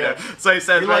good word. Yeah. So he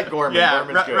says, like Gorman.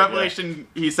 Gorman's good, Revelation,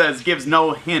 he says, gives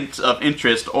no hint of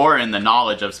interest or in the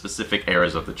knowledge of specific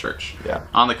eras of the church. Yeah.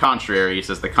 On the contrary, he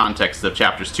says the context of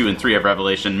chapters 2 and 3 of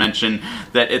Revelation mention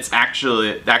that it's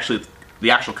actually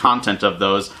the actual content of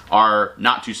those are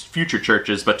not to future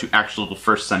churches, but to actual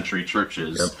first century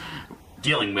churches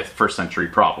dealing with first century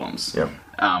problems. Yep.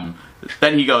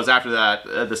 Then he goes after that.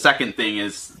 The second thing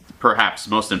is perhaps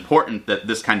most important, that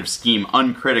this kind of scheme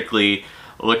uncritically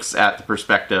looks at the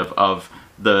perspective of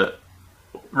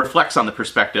reflects on the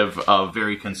perspective of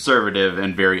very conservative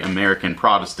and very American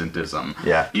Protestantism.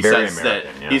 Yeah, he very says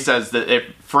American. He says that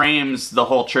it frames the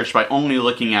whole church by only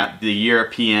looking at the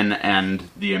European and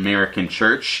the American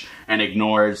church, and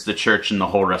ignores the church and the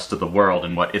whole rest of the world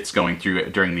and what it's going through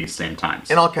during these same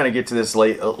times. And I'll kind of get to this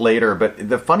later, but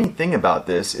the funny thing about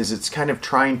this is it's kind of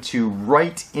trying to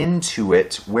write into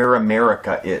it where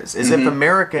America is, as if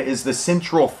America is the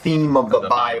central theme of the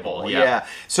Bible. Yeah.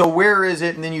 So where is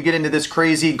it? And then you get into this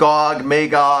crazy Gog,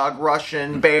 Magog,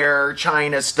 Russian, Bear,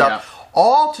 China stuff,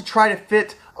 all to try to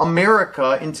fit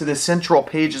America into the central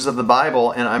pages of the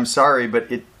Bible, and I'm sorry,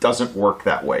 but it doesn't work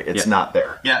that way. It's not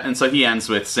there. Yeah, and so he ends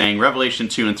with saying, Revelation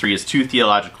 2 and 3 is too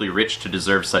theologically rich to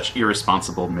deserve such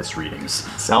irresponsible misreadings.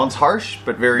 Sounds harsh,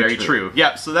 but very true.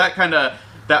 Yeah, so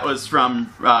that was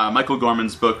from Michael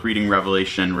Gorman's book, Reading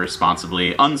Revelation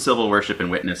Responsibly, Uncivil Worship and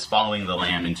Witness, Following the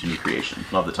Lamb into New Creation.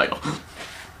 Love the title.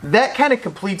 That kind of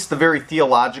completes the very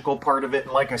theological part of it,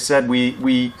 and like I said,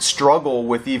 we struggle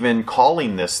with even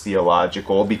calling this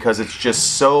theological because it's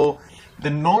just so...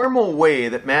 The normal way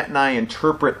that Matt and I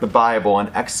interpret the Bible in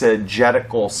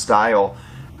exegetical style,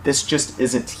 this just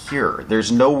isn't here.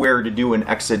 There's nowhere to do an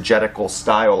exegetical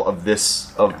style of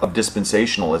this, of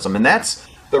dispensationalism, and that's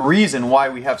the reason why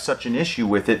we have such an issue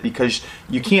with it, because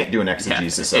you can't do an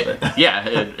exegesis of it.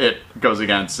 It goes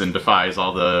against and defies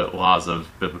all the laws of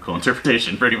biblical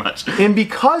interpretation, pretty much. And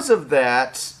because of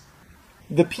that,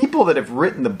 the people that have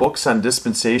written the books on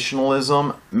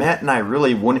dispensationalism, Matt and I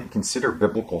really wouldn't consider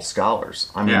biblical scholars.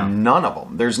 I mean, none of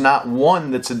them. There's not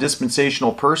one that's a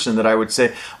dispensational person that I would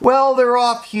say, well, they're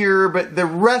off here, but the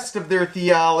rest of their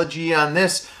theology on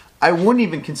this, I wouldn't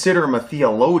even consider him a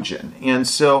theologian. And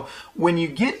so when you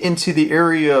get into the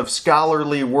area of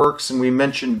scholarly works, and we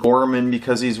mentioned Gorman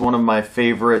because he's one of my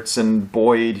favorites, and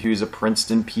Boyd, who's a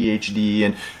Princeton PhD,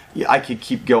 and I could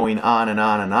keep going on and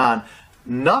on and on,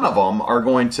 none of them are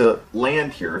going to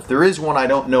land here. If there is one, I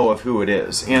don't know of who it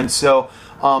is. And so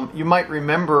you might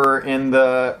remember in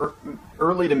the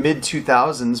early to mid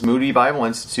 2000s, Moody Bible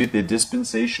Institute, the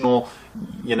dispensational,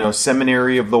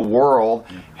 seminary of the world,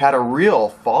 had a real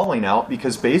falling out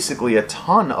because basically a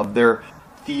ton of their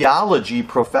theology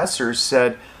professors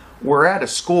said, we're at a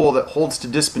school that holds to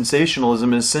dispensationalism,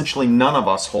 and essentially none of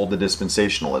us hold to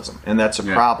dispensationalism, and that's a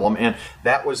problem. And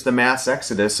that was the mass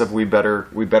exodus of we better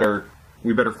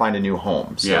we better find a new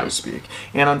home, so Yeah. to speak.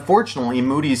 And unfortunately,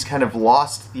 Moody's kind of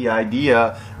lost the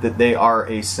idea that they are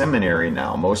a seminary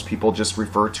now. Most people just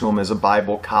refer to them as a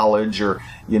Bible college or,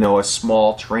 a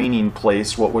small training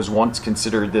place, what was once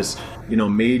considered this,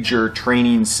 major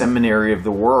training seminary of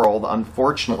the world.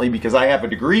 Unfortunately, because I have a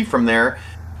degree from there,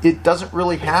 it doesn't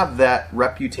really have that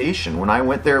reputation. When I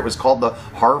went there, it was called the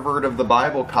Harvard of the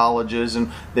Bible colleges,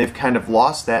 and they've kind of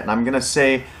lost that. And I'm going to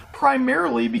say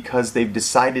primarily because they've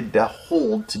decided to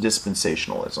hold to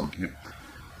dispensationalism.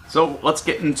 So let's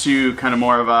get into kind of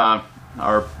more of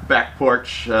our back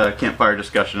porch campfire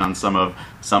discussion on some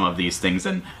of these things,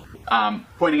 and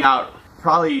pointing out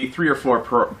probably 3 or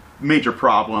 4 major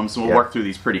problems. And we'll work through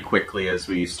these pretty quickly as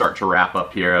we start to wrap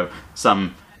up here of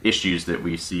some issues that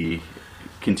we see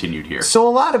continued here. So a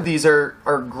lot of these are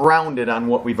grounded on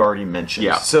what we've already mentioned.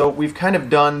 Yeah. So we've kind of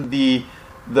done the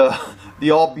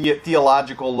albeit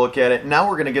theological look at it. Now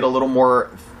we're going to get a little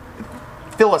more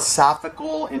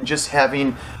philosophical in just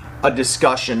having a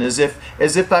discussion, as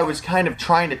if I was kind of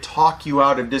trying to talk you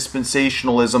out of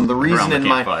dispensationalism. The reason in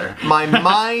my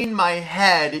mind, my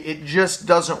head, it just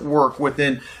doesn't work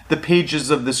within the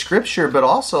pages of the Scripture, but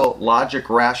also logic,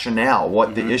 rationale,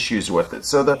 what the issues with it.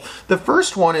 So the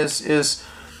first one is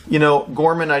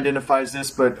Gorman identifies this,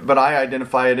 but I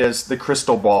identify it as the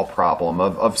crystal ball problem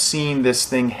of seeing this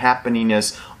thing happening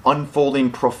as unfolding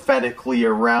prophetically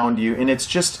around you, and it's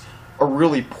just a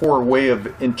really poor way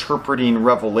of interpreting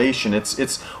Revelation.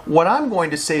 It's what I'm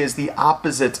going to say is the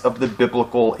opposite of the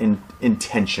biblical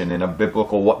intention and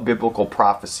what biblical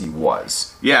prophecy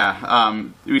was. Yeah,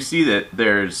 we see that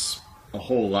there's a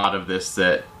whole lot of this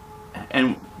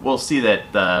and we'll see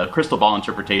that the crystal ball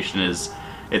interpretation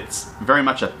it's very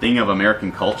much a thing of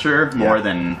American culture more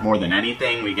than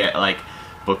anything. We get like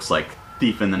books like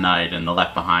Thief in the Night and the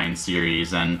Left Behind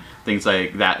series and things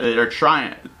like that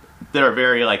that are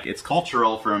very like, it's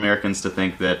cultural for Americans to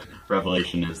think that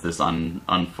Revelation is this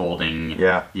unfolding,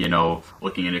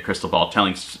 looking into a crystal ball,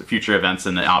 telling future events,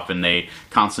 and often they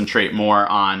concentrate more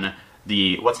on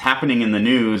what's happening in the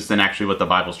news than actually what the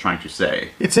Bible's trying to say.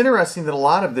 It's interesting that a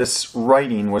lot of this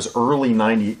writing was early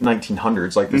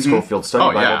 1900s, like the Scofield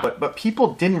Study Bible, but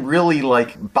people didn't really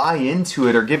buy into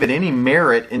it or give it any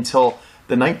merit until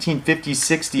the 1950s,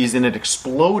 60s, and it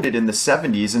exploded in the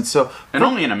 70s, and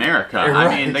only in America. Right,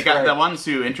 I mean, the ones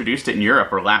who introduced it in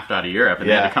Europe were laughed out of Europe, and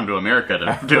they had to come to America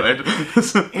to do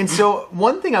it. And so,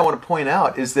 one thing I want to point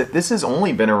out is that this has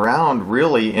only been around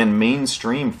really in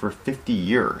mainstream for 50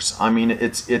 years. I mean,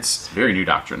 it's very new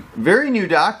doctrine. Very new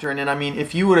doctrine, and I mean,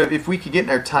 if we could get in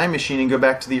our time machine and go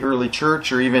back to the early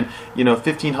church, or even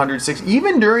 1500s,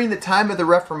 even during the time of the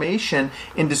Reformation,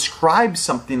 and describe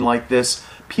something like this,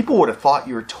 people would have thought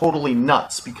you were totally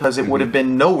nuts because it would have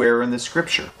been nowhere in the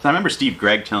Scripture. So I remember Steve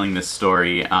Gregg telling this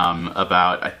story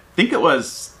about, I think it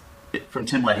was from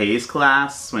Tim LaHaye's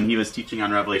class when he was teaching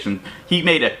on Revelation. He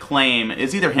made a claim,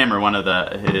 it's either him or one of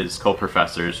his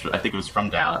co-professors, I think it was from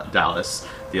Dallas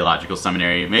Theological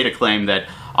Seminary, made a claim that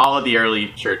all of the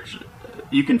early church,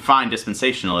 you can find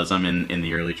dispensationalism in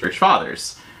the early church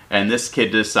fathers. And this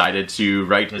kid decided to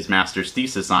write his master's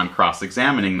thesis on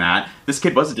cross-examining that. This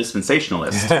kid was a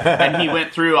dispensationalist. And he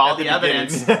went through all the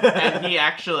evidence. And he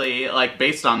actually,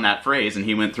 based on that phrase, and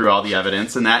he went through all the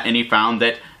evidence and he found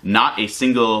that not a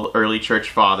single early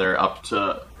church father up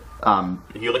to,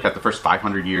 if you look at the first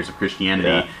 500 years of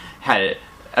Christianity, had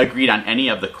agreed on any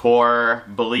of the core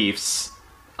beliefs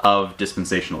of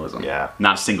dispensationalism. Yeah.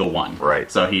 Not a single one.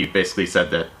 Right. So he basically said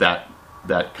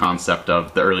that concept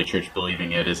of the early church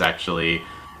believing it is actually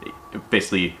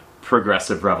basically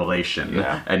progressive revelation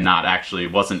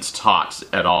and wasn't taught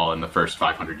at all in the first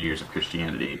 500 years of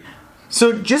Christianity.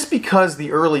 So just because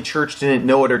the early church didn't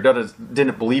know it or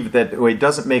didn't believe it that way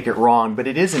doesn't make it wrong, but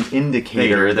it is an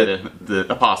indicator that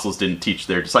the apostles didn't teach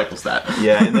their disciples that.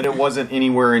 Yeah, and that it wasn't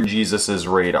anywhere in Jesus's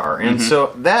radar. And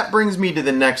so that brings me to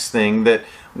the next thing, that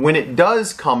when it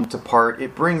does come to part,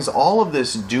 it brings all of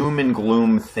this doom and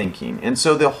gloom thinking. And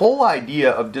so the whole idea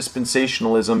of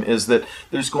dispensationalism is that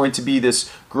there's going to be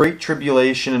this great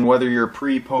tribulation, and whether you're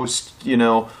pre, post,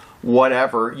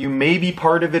 whatever, you may be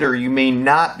part of it or you may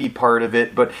not be part of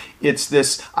it, but it's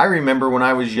this. I remember when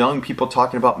I was young, people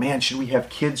talking about, man, should we have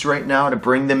kids right now to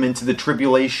bring them into the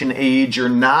tribulation age or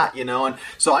not, and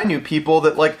so I knew people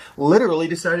that literally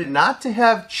decided not to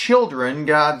have children,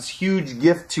 God's huge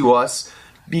gift to us,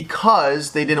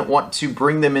 because they didn't want to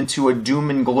bring them into a doom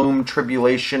and gloom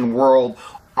tribulation world,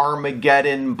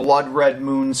 Armageddon, blood red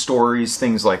moon stories,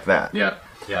 things like that. Yeah.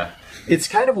 Yeah. It's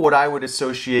kind of what I would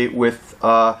associate with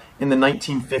in the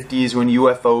 1950s when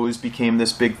UFOs became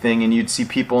this big thing, and you'd see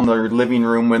people in their living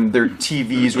room with their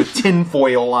TVs with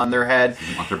tinfoil on their head.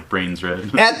 Want their brains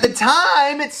red. At the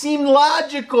time, it seemed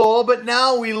logical, but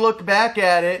now we look back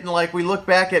at it, and like we look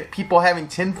back at people having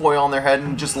tinfoil on their head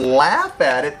and just laugh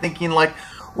at it, thinking like,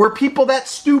 were people that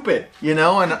stupid, you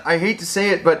know? And I hate to say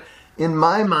it, but in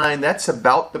my mind, that's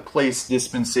about the place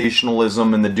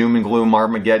dispensationalism and the doom and gloom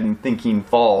Armageddon thinking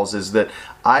falls, is that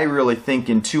I really think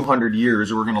in 200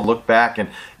 years we're going to look back and,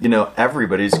 you know,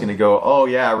 everybody's going to go, oh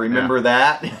yeah, remember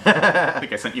that? I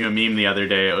think I sent you a meme the other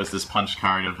day. It was this punch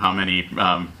card of how many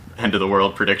end of the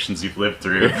world predictions you've lived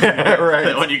through.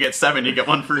 Right. When you get 7, you get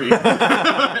 1 free.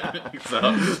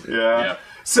 Yeah.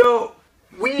 So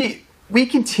we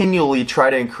continually try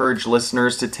to encourage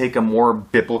listeners to take a more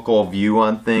biblical view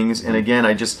on things. And again,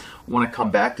 I just want to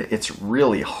come back to, it's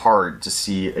really hard to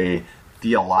see a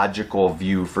theological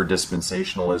view for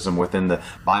dispensationalism within the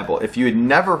Bible. If you had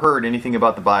never heard anything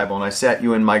about the Bible, and I sat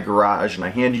you in my garage and I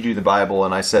handed you the Bible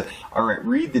and I said, all right,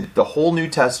 read the whole New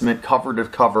Testament cover to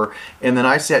cover, and then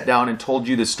I sat down and told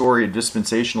you the story of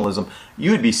dispensationalism,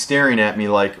 you would be staring at me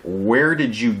like, where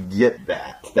did you get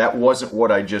that? That wasn't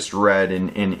what I just read in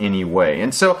any way.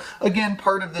 And so, again,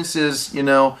 part of this is, you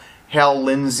know, Hal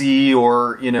Lindsey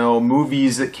or, you know,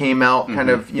 movies that came out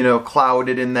kind of, you know,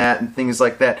 clouded in that and things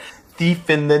like that.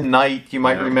 Thief in the Night, you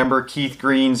might remember Keith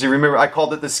Green's. You remember, I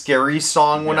called it the scary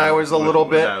song when I was a little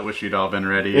bit. Wish You'd All Been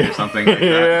Ready or something like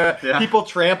that. Yeah. People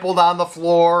trampled on the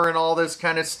floor and all this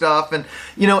kind of stuff. And,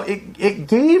 you know, it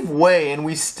gave way, and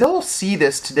we still see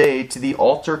this today, to the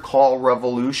altar call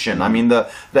revolution. I mean, the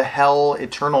hell,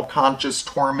 eternal conscious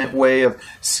torment way of,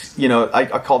 you know, I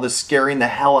call this scaring the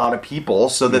hell out of people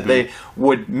so that they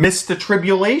would miss the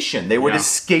tribulation. They would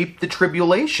escape the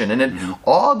tribulation. And it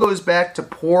all goes back to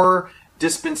poor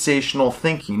dispensational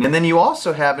thinking. And then you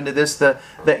also have into this the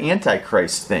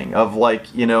Antichrist thing of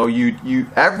like, you know, you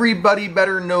everybody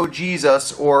better know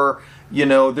Jesus, or, you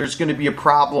know, there's going to be a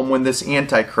problem when this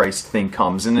Antichrist thing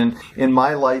comes. And in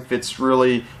my life, it's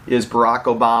really is Barack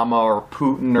Obama or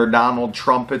Putin or Donald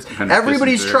Trump. It's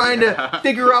everybody's trying to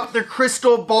figure out their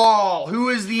crystal ball. Who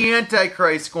is the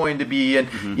Antichrist going to be? And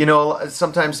you know,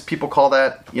 sometimes people call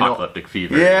that, you know, apocalyptic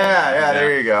fever. Yeah,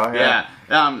 there you go.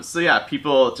 So yeah,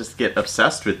 people just get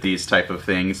obsessed with these type of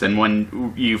things, and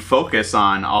when you focus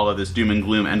on all of this doom and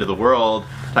gloom, end of the world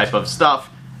type of stuff,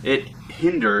 it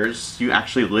hinders you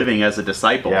actually living as a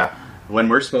disciple. Yeah. When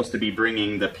we're supposed to be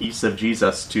bringing the peace of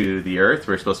Jesus to the earth,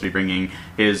 we're supposed to be bringing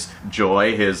His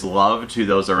joy, His love to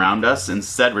those around us.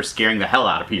 Instead, we're scaring the hell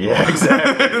out of people. Yeah,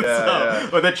 exactly.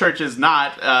 Well, the church is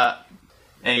not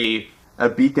a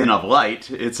beacon of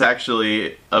light. It's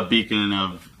actually a beacon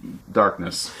of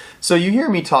darkness. So you hear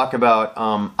me talk about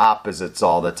opposites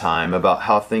all the time, about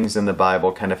how things in the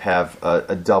Bible kind of have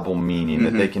a double meaning,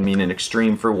 that they can mean an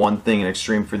extreme for one thing and an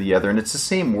extreme for the other, and it's the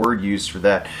same word used for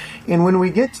that. And when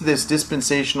we get to this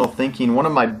dispensational thinking, one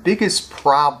of my biggest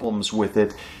problems with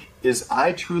it is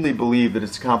I truly believe that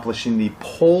it's accomplishing the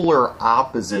polar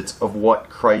opposites of what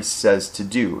Christ says to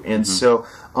do. And so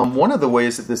one of the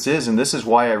ways that this is, and this is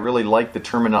why I really like the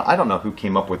terminology, I don't know who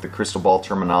came up with the crystal ball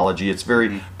terminology. It's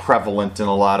very prevalent in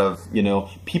a lot of, you know,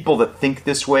 people that think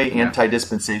this way,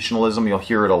 anti-dispensationalism, you'll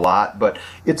hear it a lot. But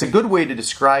it's a good way to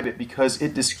describe it because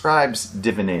it describes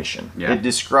divination. Yeah. It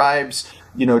describes,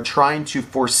 you know, trying to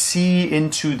foresee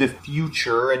into the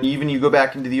future. And even you go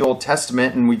back into the Old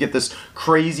Testament and we get this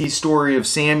crazy story of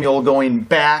Samuel going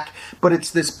back, but it's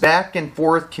this back and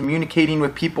forth, communicating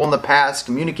with people in the past,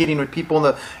 communicating with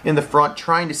people in the front,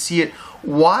 trying to see it.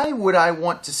 Why would I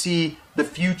want to see the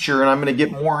future? And I'm going to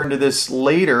get more into this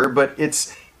later, but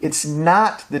it's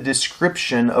not the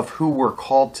description of who we're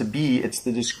called to be. It's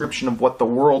the description of what the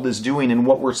world is doing and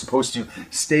what we're supposed to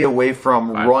stay away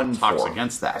from, run for. Talks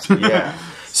against that. Yeah.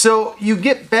 So you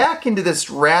get back into this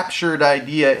raptured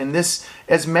idea, and this,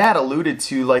 as Matt alluded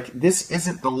to, like, this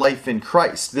isn't the life in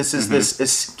Christ. This is this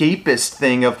escapist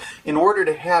thing of, in order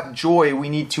to have joy, we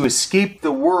need to escape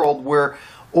the world, where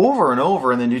over and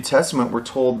over in the New Testament, we're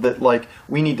told that, like,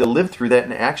 we need to live through that,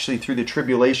 and actually through the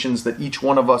tribulations that each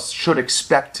one of us should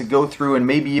expect to go through, and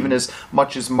maybe even as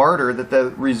much as martyr, that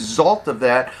the result of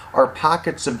that are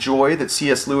pockets of joy that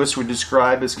C.S. Lewis would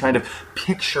describe as kind of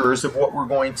pictures of what we're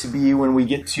going to be when we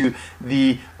get to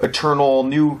the eternal,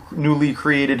 newly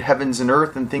created heavens and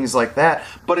earth and things like that.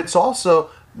 But it's also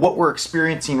what we're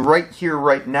experiencing right here,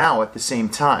 right now at the same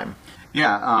time.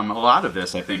 Yeah, a lot of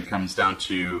this, I think, comes down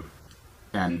to,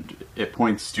 and it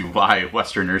points to why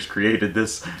Westerners created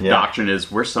this doctrine,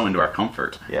 is we're so into our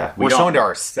comfort. Yeah, we're so into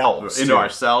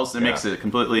ourselves. It makes it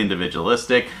completely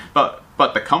individualistic. But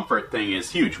But the comfort thing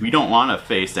is huge. We don't want to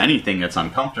face anything that's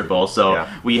uncomfortable. So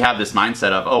we have this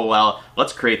mindset of, oh, well,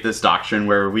 let's create this doctrine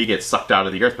where we get sucked out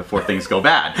of the earth before things go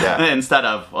bad. Instead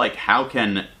of, like, how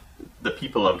can the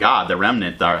people of God, the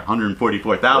remnant, the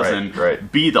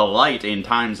 144,000, be the light in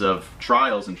times of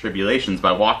trials and tribulations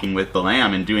by walking with the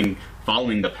Lamb and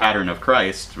following the pattern of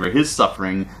Christ, where his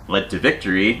suffering led to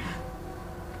victory.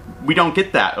 We don't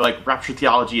get that. Like, rapture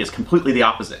theology is completely the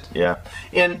opposite.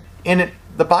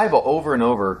 The Bible over and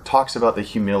over talks about the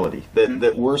humility,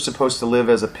 that we're supposed to live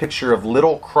as a picture of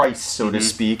little Christ, so to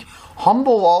speak,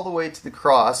 humble all the way to the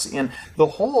cross. And the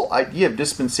whole idea of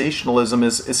dispensationalism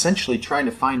is essentially trying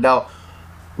to find out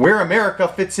where America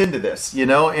fits into this,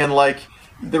 and like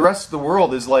the rest of the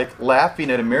world is like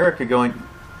laughing at America going,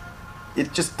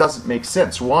 it just doesn't make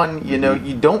sense. One, you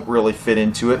don't really fit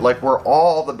into it. Like, we're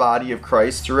all the body of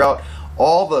Christ throughout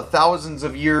all the thousands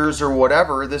of years or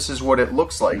whatever. This is what it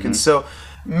looks like. And so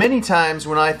many times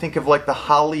when I think of like the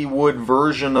Hollywood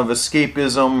version of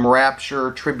escapism,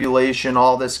 rapture, tribulation,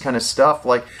 all this kind of stuff,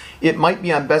 like, it might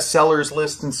be on bestsellers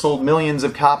list and sold millions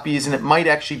of copies, and it might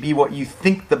actually be what you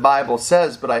think the Bible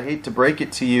says, but I hate to break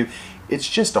it to you, it's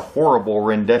just a horrible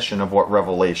rendition of what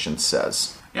Revelation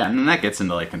says. Yeah, and then that gets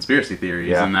into like conspiracy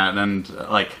theories and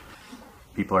like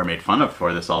people are made fun of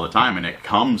for this all the time, and it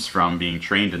comes from being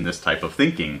trained in this type of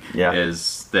thinking.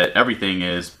 Is that everything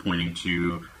is pointing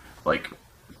to like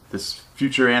this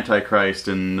future Antichrist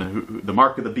and the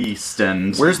mark of the beast,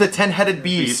 and where's the 10-headed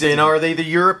beast, and are they the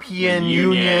European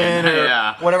Union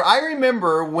or whatever. I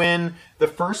remember when the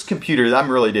first computer, I'm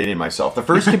really dating myself, the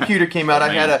first computer came out,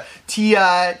 I had a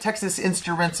TI, Texas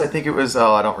Instruments, I think it was,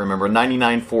 I don't remember,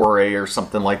 99.4A or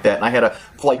something like that, and I had a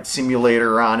flight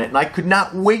simulator on it, and I could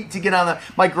not wait to get on that.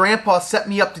 My grandpa set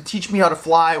me up to teach me how to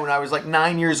fly when I was like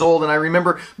 9 years old, and I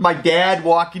remember my dad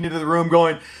walking into the room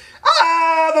going,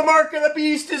 the mark of the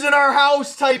beast is in our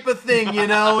house type of thing,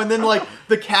 and then like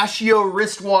the Casio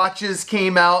wristwatches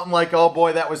came out, and like, oh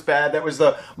boy, that was bad. That was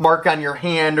the mark on your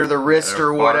hand or the wrist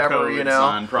or whatever,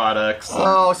 on products.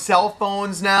 Oh, cell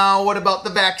phones now. What about the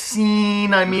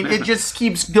vaccine? I mean, it just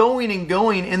keeps going and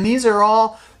going, and these are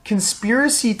all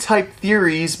conspiracy type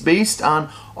theories based on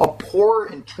a poor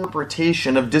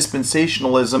interpretation of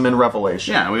dispensationalism and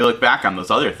Revelation. Yeah, we look back on those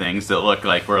other things that look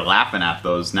like we're laughing at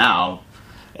those now.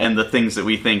 And the things that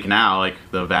we think now, like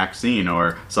the vaccine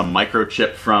or some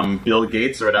microchip from Bill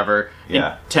Gates or whatever, in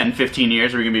 10, 15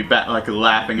 years, we're going to be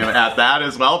laughing at that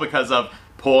as well because of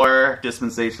poor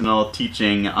dispensational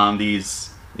teaching on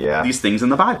these things in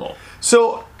the Bible.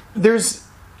 So there's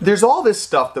all this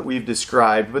stuff that we've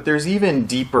described, but there's even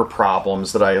deeper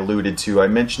problems that I alluded to. I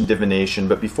mentioned divination,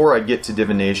 but before I get to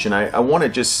divination, I want to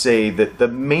just say that the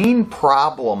main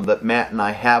problem that Matt and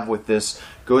I have with this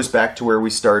goes back to where we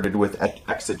started with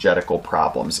exegetical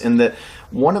problems, in that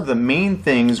one of the main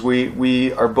things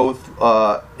we are both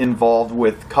involved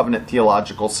with Covenant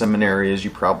Theological Seminary, as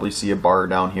you probably see a bar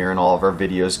down here, and all of our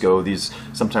videos go. These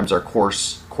sometimes are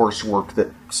coursework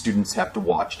that students have to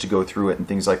watch to go through it and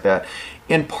things like that.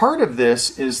 And part of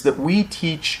this is that we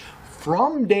teach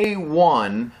from day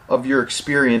one of your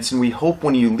experience, and we hope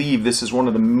when you leave, this is one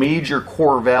of the major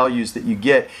core values that you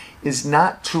get, is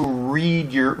not to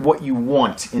read what you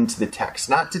want into the text,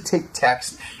 not to take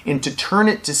text and to turn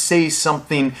it to say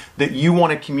something that you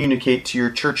want to communicate to your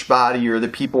church body or the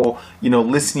people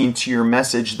listening to your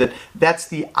message. That's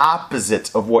the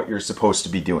opposite of what you're supposed to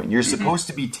be doing. You're supposed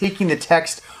to be taking the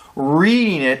text,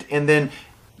 reading it, and then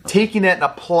taking it and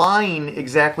applying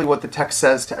exactly what the text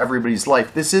says to everybody's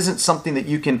life. This isn't something that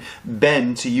you can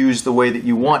bend to use the way that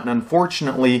you want. And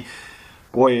unfortunately,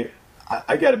 boy,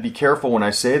 I got to be careful when I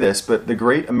say this, but the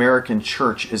great American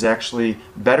church is actually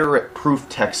better at proof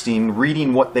texting,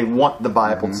 reading what they want the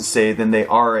Bible to say, than they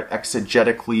are at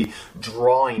exegetically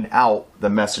drawing out the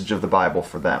message of the Bible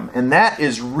for them. And that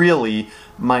is really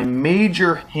my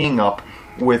major hang-up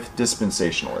with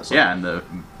dispensationalism. Yeah, and the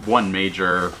one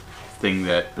major thing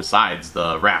that, besides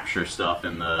the rapture stuff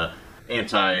and the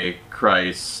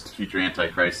Antichrist, future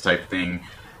Antichrist type thing,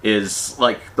 is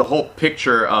like the whole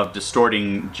picture of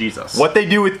distorting Jesus. What they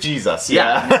do with Jesus.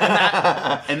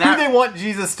 Yeah. And that, who they want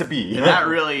Jesus to be. And that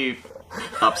really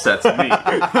upsets me.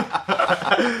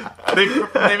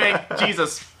 they make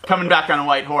Jesus coming back on a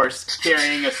white horse,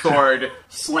 carrying a sword,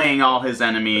 slaying all his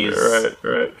enemies.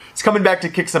 Right. He's coming back to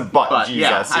kick some butt,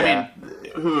 Jesus. I mean,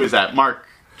 who is that? Mark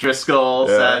Driscoll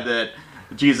said that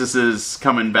Jesus is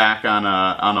coming back on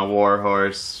a war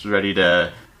horse, ready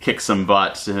to kick some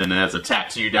butt, and has a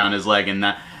tattoo down his leg, and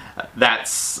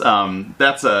that's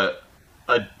a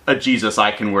Jesus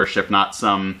I can worship, not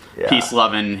some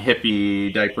peace-loving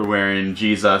hippie diaper-wearing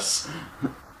Jesus.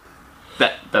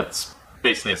 That's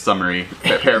basically a summary,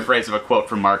 paraphrase of a quote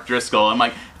from Mark Driscoll. I'm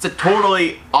like, it's a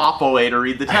totally awful way to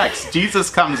read the text.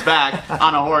 Jesus comes back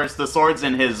on a horse, the sword's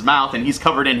in his mouth, and he's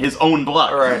covered in his own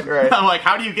blood. Right. I'm like,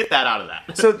 how do you get that out of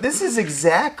that? So this is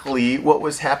exactly what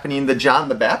was happening. The John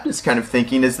the Baptist kind of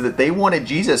thinking is that they wanted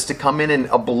Jesus to come in and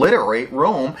obliterate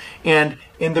Rome, and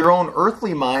in their own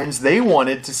earthly minds, they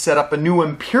wanted to set up a new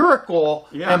empirical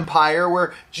empire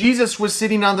where Jesus was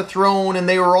sitting on the throne and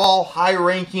they were all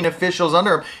high-ranking officials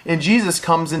under him. And Jesus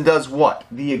comes and does what?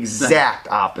 The exact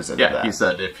opposite of that. He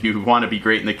said, if you want to be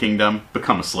great in the kingdom,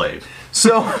 become a slave.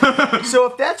 So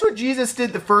if that's what Jesus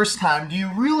did the first time, do you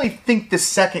really think the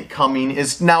second coming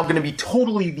is now going to be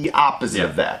totally the opposite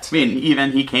of that? I mean,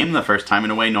 even he came the first time in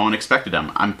a way no one expected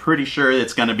him. I'm pretty sure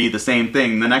it's going to be the same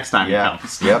thing the next time he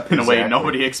comes. Yep, in a way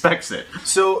nobody expects it.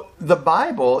 So the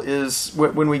Bible is,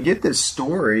 when we get this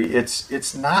story,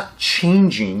 it's not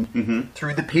changing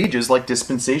through the pages like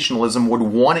dispensationalism would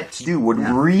want it to do, would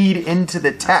read into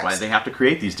the text. That's why they have to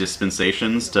create these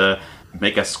dispensations to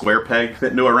make a square peg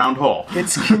fit into a round hole.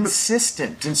 It's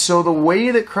consistent. And so the way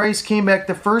that Christ came back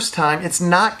the first time, it's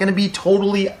not going to be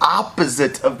totally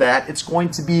opposite of that. It's going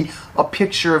to be a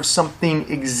picture of something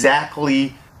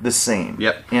exactly the same.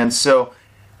 Yep. And so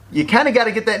you kind of got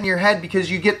to get that in your head because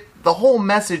you get the whole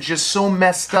message just so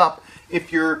messed up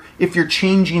if you're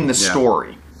changing the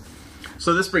story.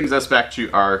 So this brings us back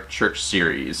to our church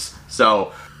series.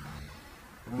 So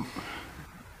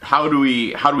how do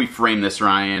we frame this,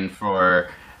 Ryan? For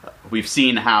we've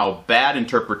seen how bad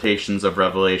interpretations of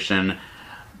Revelation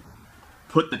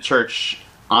put the church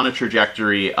on a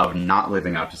trajectory of not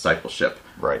living out discipleship.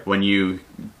 Right. When you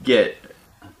get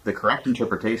the correct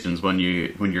interpretations, when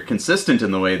you're consistent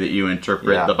in the way that you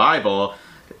interpret the Bible,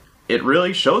 it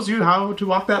really shows you how to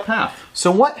walk that path.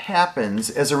 So what happens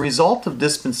as a result of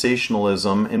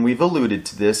dispensationalism, and we've alluded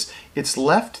to this, it's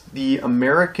left the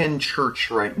American church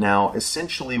right now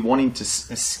essentially wanting to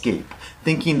escape,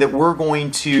 thinking that we're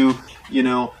going to,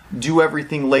 do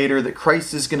everything later, that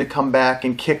Christ is going to come back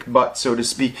and kick butt, so to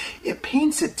speak. It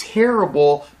paints a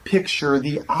terrible picture,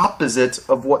 the opposite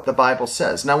of what the Bible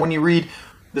says. Now, when you read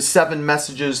the 7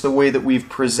 messages, the way that we've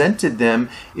presented them,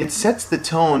 it sets the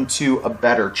tone to a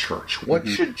better church. What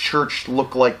should church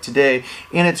look like today?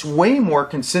 And it's way more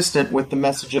consistent with the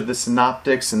message of the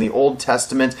Synoptics and the Old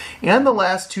Testament and the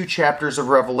last 2 chapters of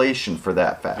Revelation, for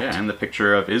that fact. Yeah, and the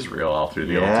picture of Israel all through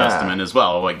the Old Testament as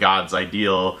well, what God's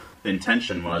ideal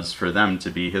intention was for them to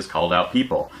be his called out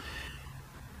people.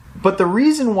 But the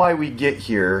reason why we get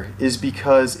here is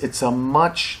because it's a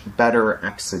much better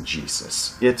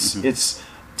exegesis. It's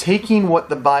taking what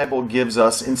the Bible gives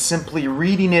us and simply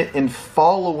reading it and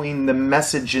following the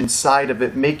message inside of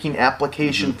it, making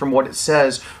application from what it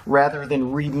says, rather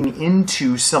than reading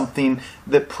into something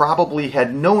that probably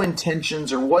had no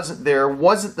intentions or wasn't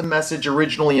the message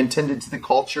originally intended to the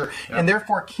culture, and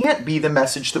therefore can't be the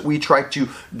message that we try to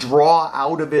draw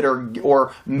out of it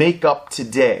or make up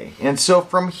today. And so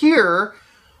from here,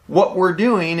 what we're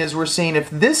doing is we're saying, if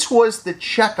this was the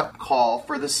checkup call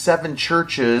for the 7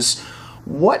 churches,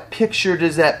 what picture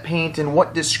does that paint and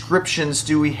what descriptions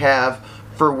do we have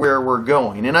for where we're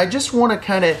going? And I just want to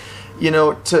kind of,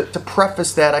 to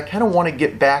preface that, I kind of want to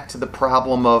get back to the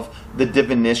problem of the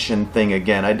divination thing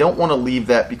again. I don't want to leave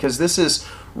that because this is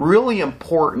really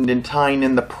important in tying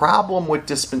in the problem with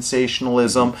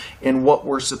dispensationalism and what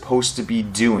we're supposed to be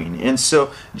doing. And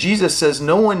so Jesus says,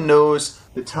 no one knows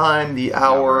the time, the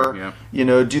hour,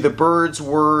 do the birds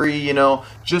worry,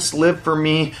 just live for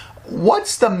me.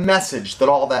 What's the message that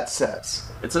all that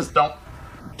says? It says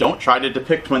don't try to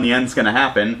depict when the end's going to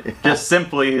happen. Just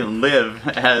simply live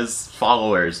as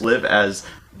followers, live as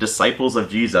disciples of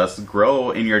Jesus,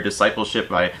 grow in your discipleship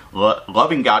by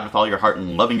loving God with all your heart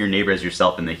and loving your neighbor as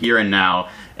yourself in the here and now,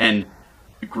 and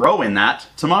grow in that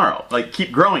tomorrow. Like,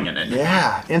 keep growing in it.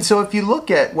 Yeah. And so if you look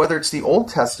at whether it's the Old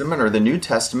Testament or the New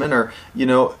Testament, or,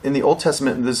 in the Old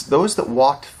Testament, there's those that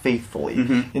walked faithfully.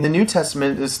 In the New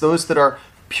Testament, it's those that are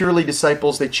purely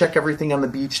disciples. They check everything on the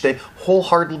beach. They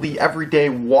wholeheartedly every day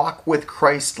walk with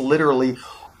Christ literally.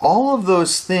 All of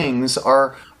those things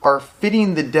are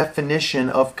fitting the definition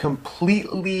of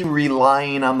completely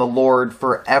relying on the Lord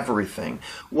for everything.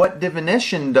 What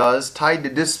divination does, tied to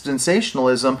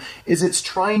dispensationalism, is it's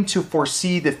trying to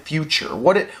foresee the future.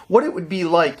 What it would be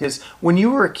like is when you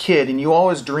were a kid and you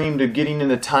always dreamed of getting in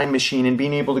a time machine and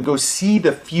being able to go see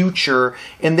the future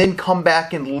and then come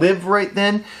back and live right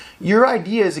then. Your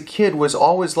idea as a kid was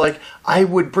always like, I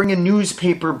would bring a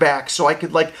newspaper back so I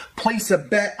could place a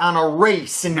bet on a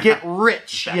race and get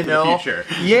rich, The future.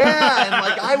 Yeah,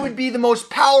 and I would be the most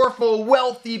powerful,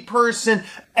 wealthy person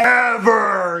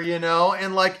ever, and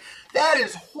that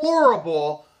is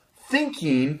horrible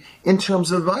thinking in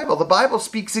terms of the Bible. The Bible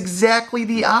speaks exactly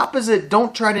the opposite.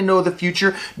 Don't try to know the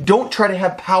future. Don't try to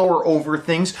have power over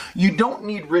things. You don't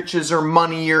need riches or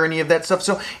money or any of that stuff.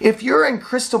 So if you're in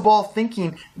crystal ball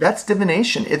thinking, that's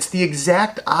divination. It's the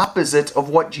exact opposite of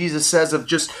what Jesus says of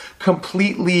just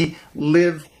completely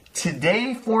live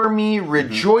today for me,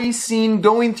 rejoicing,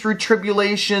 going through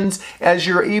tribulations as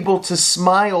you're able to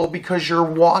smile because you're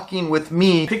walking with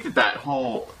me. I think that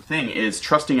whole thing is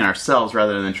trusting in ourselves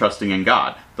rather than trusting in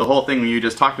God. The whole thing you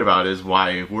just talked about is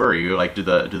why worry? Like, do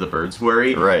the birds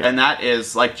worry? Right. And that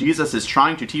is like Jesus is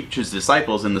trying to teach his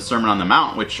disciples in the Sermon on the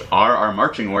Mount, which are our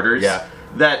marching orders. Yeah.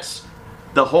 That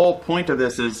the whole point of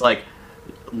this is like,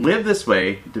 live this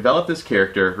way, develop this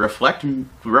character, reflect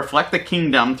the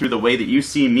kingdom through the way that you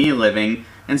see me living,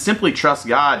 and simply trust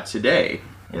God today.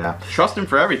 Yeah. Trust him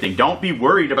for everything. Don't be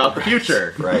worried about the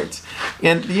future. Right.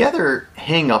 And the other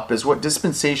hang-up is what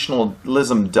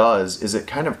dispensationalism does is it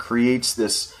kind of creates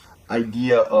this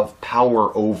idea of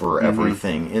power over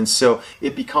everything. And so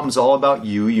it becomes all about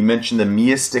you. You mentioned the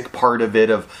meistic part of it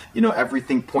of,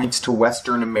 everything points to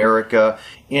Western America,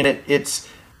 and it's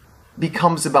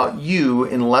becomes about you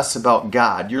and less about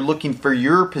God. You're looking for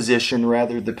your position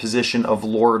rather the position of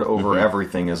Lord over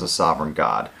everything as a sovereign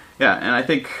God. Yeah, and I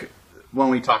think when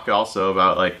we talk also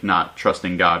about like not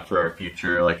trusting God for our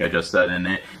future, like I just said,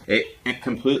 and it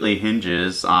completely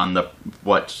hinges on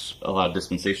what a lot of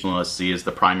dispensationalists see as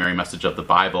the primary message of the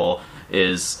Bible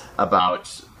is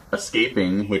about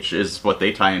escaping, which is what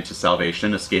they tie into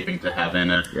salvation, escaping to heaven,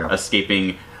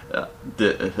 escaping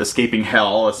escaping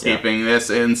hell, escaping this,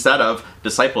 instead of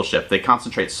discipleship. They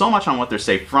concentrate so much on what they're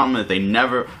saved from that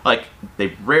they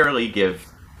rarely give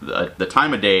the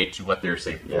time of day to what they're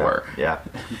saved for. Yeah.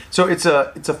 So it's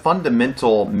a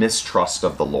fundamental mistrust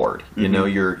of the Lord.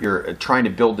 You're trying to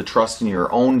build the trust in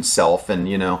your own self, and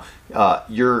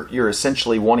you're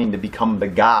essentially wanting to become the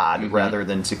God rather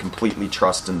than to completely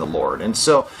trust in the Lord. And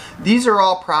so these are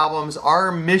all problems. Our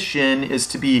mission is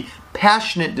to be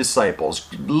passionate disciples,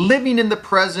 living in the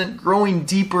present, growing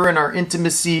deeper in our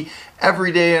intimacy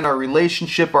every day in our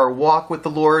relationship, our walk with the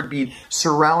Lord, being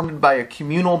surrounded by a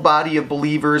communal body of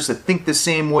believers that think the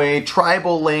same way,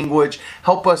 tribal language,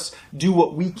 help us do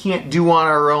what we can't do on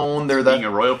our own. They're being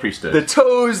a royal priesthood. The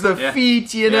toes, the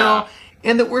feet,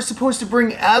 and that we're supposed to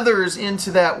bring others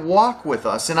into that walk with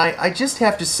us. And I just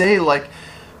have to say, like,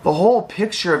 the whole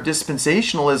picture of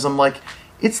dispensationalism,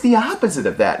 it's the opposite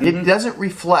of that. It doesn't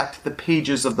reflect the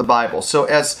pages of the Bible. So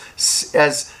as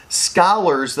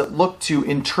scholars that look to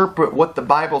interpret what the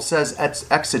Bible says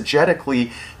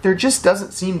exegetically, there just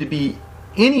doesn't seem to be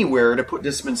anywhere to put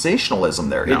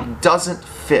dispensationalism there. No. It doesn't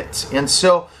fit. And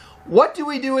so what do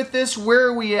we do with this? Where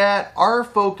are we at? Our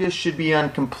focus should be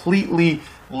on completely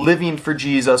living for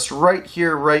Jesus right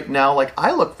here, right now.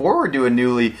 I look forward to a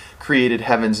newly created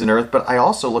heavens and earth, but I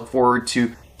also look forward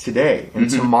to today and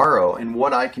tomorrow and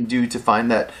what I can do to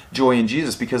find that joy in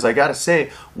Jesus, because I gotta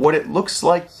say, what it looks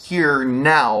like here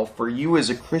now for you as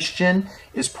a Christian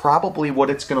is probably what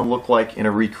it's going to look like in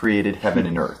a recreated heaven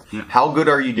and earth. How good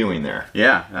are you doing there?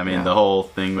 Yeah, I mean, the whole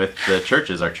thing with the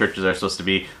churches, our churches are supposed to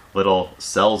be little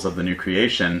cells of the new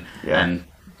creation, and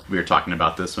we were talking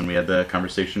about this when we had the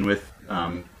conversation with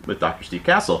Dr. Steve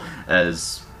Castle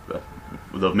as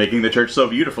making the church so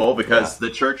beautiful, because the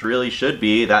church really should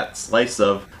be that slice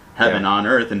of heaven on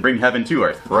earth and bring heaven to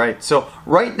earth. Right. So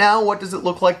right now, what does it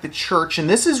look like the church? And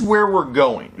this is where we're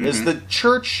going, is the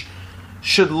church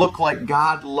should look like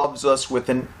God loves us with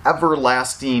an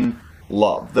everlasting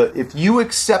love. If you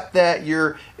accept that,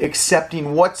 you're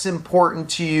accepting what's important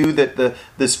to you, that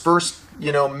this first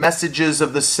messages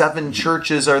of the 7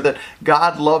 churches are that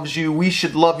God loves you, we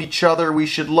should love each other, we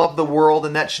should love the world,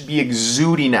 and that should be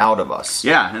exuding out of us.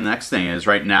 Yeah, and the next thing is,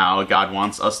 right now, God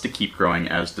wants us to keep growing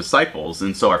as disciples,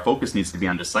 and so our focus needs to be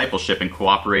on discipleship and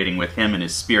cooperating with Him and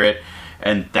His Spirit,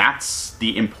 and that's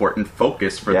the important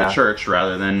focus for the church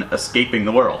rather than escaping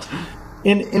the world.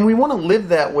 And we want to live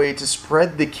that way to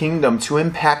spread the kingdom, to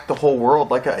impact the whole world.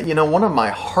 One of my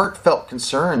heartfelt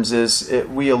concerns is,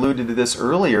 we alluded to this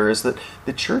earlier, is that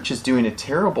the church is doing a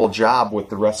terrible job with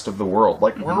the rest of the world.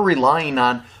 We're relying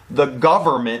on the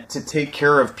government to take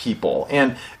care of people.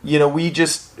 And, we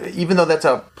just, even though that's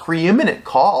a preeminent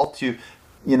call to,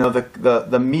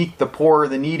 the meek, the poor,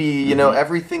 the needy,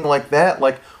 everything like that,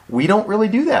 we don't really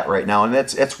do that right now. And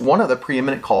that's one of the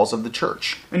preeminent calls of the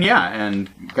church.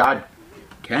 And God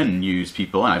can use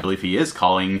people, and I believe He is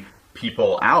calling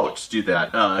people out to do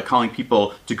that, calling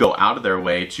people to go out of their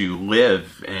way to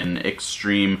live in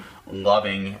extreme,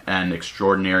 loving, and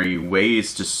extraordinary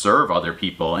ways to serve other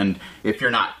people. And if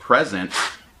you're not present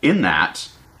in that,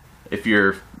 if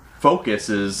your focus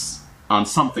is on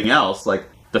something else, like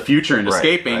the future and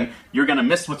escaping, right. you're going to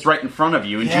miss what's right in front of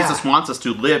you. And Jesus wants us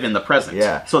to live in the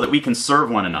present so that we can serve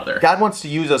one another. God wants to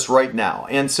use us right now.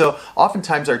 And so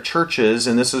oftentimes our churches,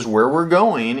 and this is where we're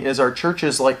going, is our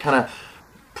churches like kind of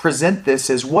present this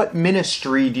as, what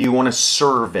ministry do you want to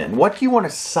serve in? What do you want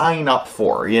to sign up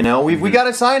for? You know, we got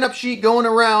a sign up sheet going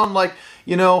around like,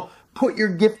 you know, put your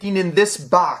gifting in this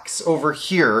box over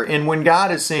here. And when God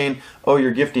is saying, oh,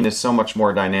 your gifting is so much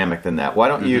more dynamic than that. Why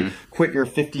don't you quit your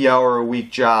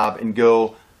 50-hour-a-week job and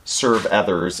go serve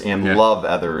others and love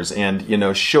others and, you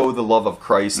know, show the love of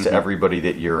Christ to everybody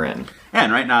that you're in.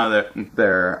 And right now,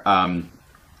 the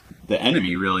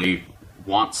enemy really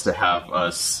wants to have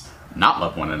us not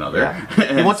love one another.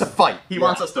 Yeah. He wants to fight. He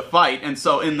wants us to fight. And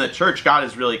so in the church, God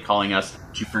is really calling us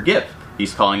to forgive.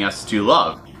 He's calling us to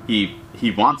love. The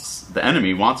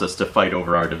enemy wants us to fight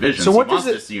over our divisions. So he wants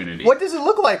disunity. What does it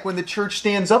look like when the church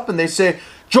stands up and they say,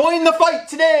 join the fight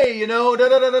today, you know,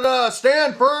 da-da-da-da-da,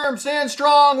 stand firm, stand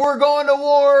strong, we're going to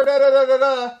war,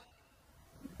 da-da-da-da-da.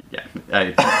 Yeah.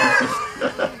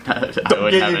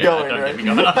 Don't get you going, right?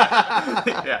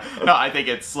 Yeah. No, I think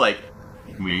it's like,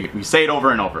 we say it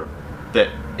over and over, that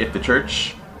if the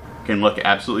church can look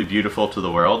absolutely beautiful to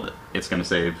the world, it's going to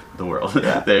save the world.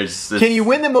 Yeah. Can you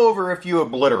win them over if you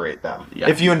obliterate them? Yeah.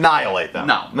 If you annihilate them?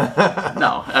 No.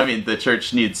 No. I mean, the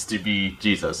church needs to be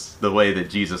Jesus. The way that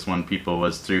Jesus won people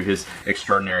was through his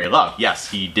extraordinary love. Yes,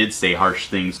 he did say harsh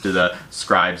things to the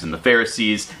scribes and the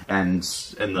Pharisees and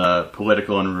the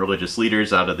political and religious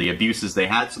leaders out of the abuses they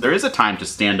had. So there is a time to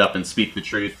stand up and speak the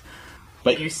truth.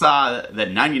 But you saw that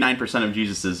 99% of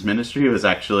Jesus' ministry was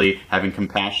actually having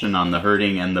compassion on the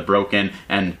hurting and the broken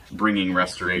and bringing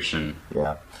restoration.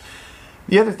 Yeah.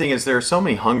 The other thing is there are so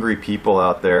many hungry people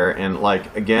out there, and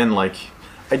like, again, like,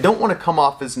 I don't want to come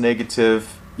off as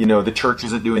negative, you know, the church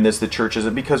isn't doing this, the church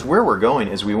isn't, because where we're going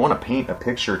is we want to paint a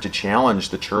picture to challenge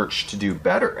the church to do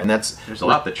better. And there's a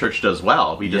lot the church does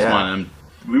well. We just want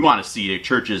to see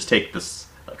churches take this,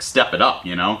 like, step it up,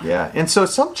 you know? Yeah. And so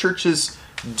some churches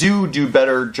do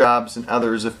better jobs than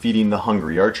others of feeding the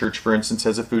hungry. Our church, for instance,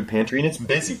 has a food pantry, and it's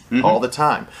busy all the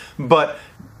time. But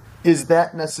is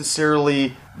that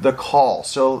necessarily the call?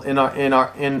 So in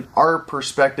our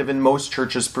perspective, in most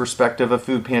churches' perspective, a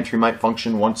food pantry might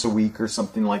function once a week or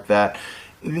something like that.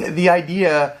 The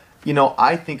idea, you know,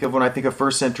 I think of when I think of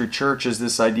first century church is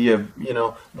this idea of, you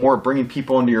know, more bringing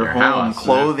people into your home,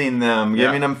 clothing them,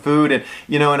 giving them food. And,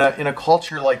 you know, in a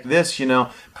culture like this, you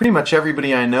know, pretty much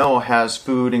everybody I know has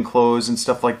food and clothes and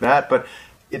stuff like that, but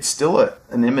it's still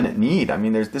an imminent need. I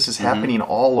mean, this is happening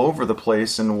all over the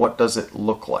place, and what does it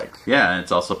look like? Yeah, and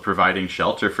it's also providing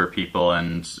shelter for people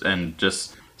and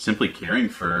just simply caring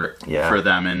for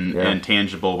them in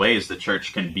tangible ways. The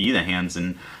church can be the hands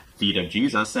and feet of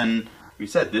Jesus, and we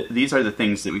said these are the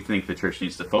things that we think the church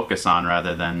needs to focus on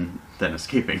rather than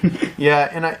escaping. Yeah,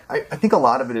 and I think a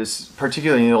lot of it is,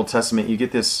 particularly in the Old Testament, you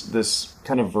get this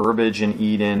kind of verbiage in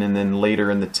Eden and then later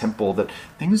in the temple that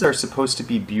things are supposed to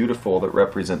be beautiful that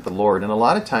represent the Lord. And a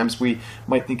lot of times we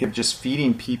might think of just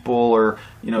feeding people or,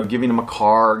 you know, giving them a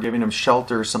car or giving them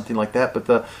shelter or something like that. But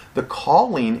the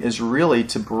calling is really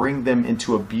to bring them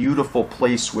into a beautiful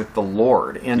place with the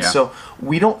Lord. And so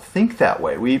we don't think that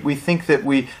way. We think that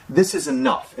this is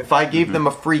enough. If I gave them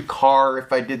a free car,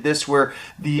 if I did this, where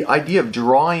the idea of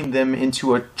drawing them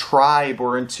into a tribe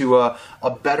or into a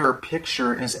better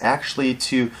picture is actually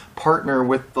to partner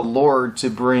with the Lord to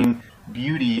bring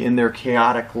beauty in their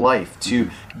chaotic life,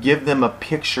 to give them a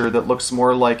picture that looks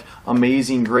more like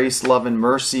amazing grace, love, and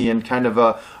mercy, and kind of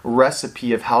a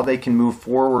recipe of how they can move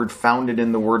forward founded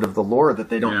in the word of the Lord, that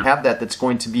they don't have that's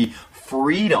going to be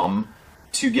freedom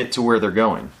to get to where they're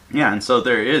going. Yeah, and so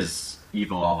there is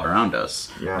evil all around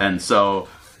us. Yeah. And so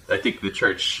I think the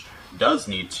church does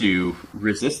need to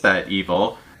resist that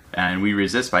evil. And we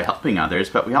resist by helping others,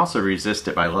 but we also resist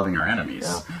it by loving our enemies.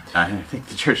 Yeah. I think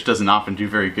the church doesn't often do a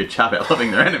very good job at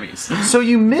loving their enemies. So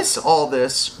you miss all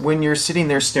this when you're sitting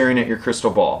there staring at your crystal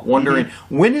ball, wondering,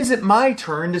 when is it my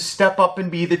turn to step up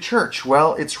and be the church?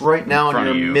 Well, it's right now,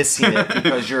 and you're missing it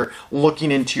because you're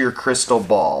looking into your crystal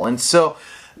ball. And so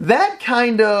that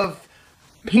kind of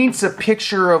paints a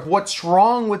picture of what's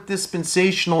wrong with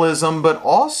dispensationalism, but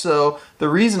also the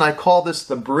reason I call this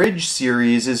the Bridge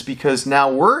series is because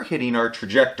now we're hitting our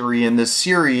trajectory in this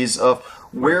series of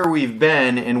where we've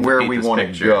been and where we want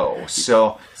to go.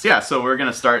 So we're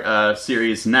going to start a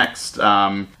series next,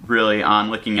 really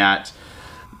on looking at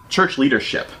church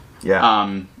leadership.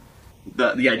 Yeah.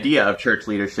 The idea of church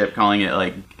leadership, calling it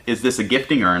like, is this a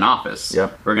gifting or an office?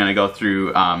 Yep. We're going to go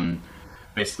through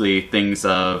basically things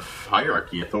of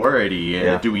hierarchy, authority.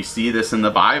 Yeah. Do we see this in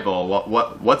the Bible?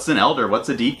 What's an elder? What's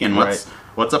a deacon?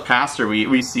 What's a pastor?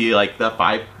 We see like the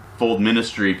fivefold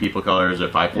ministry, people call it, or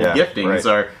fivefold giftings.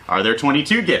 Are there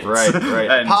 22 gifts?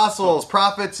 Right. Apostles,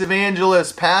 prophets,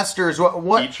 evangelists, pastors,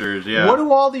 what teachers, What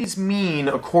do all these mean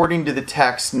according to the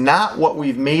text, not what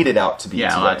we've made it out to be today?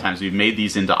 A lot of times we've made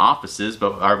these into offices,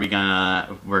 but we're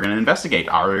gonna investigate.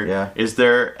 Is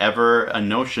there ever a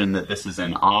notion that this is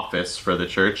an office for the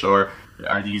church, or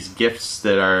are these gifts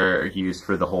that are used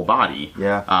for the whole body?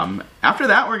 After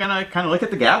that, we're going to kind of look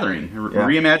at the gathering,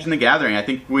 reimagine the gathering. I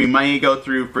think we might go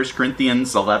through 1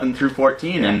 Corinthians 11 through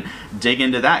 14 and dig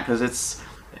into that, because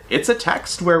it's a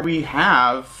text where we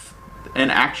have an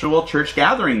actual church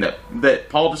gathering that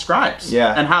Paul describes,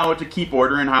 and how to keep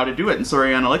order and how to do it. And so we're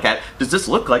going to look at, does this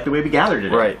look like the way we gather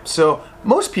today? Right. So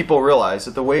most people realize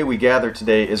that the way we gather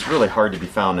today is really hard to be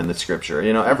found in the Scripture.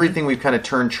 You know, everything we've kind of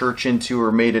turned church into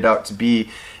or made it out to be,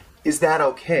 is that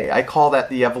okay? I call that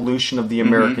the evolution of the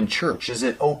American church. Is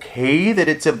it okay that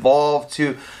it's evolved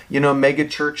to, mega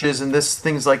churches and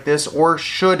things like this, or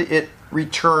should it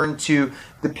return to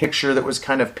the picture that was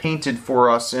kind of painted for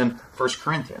us in 1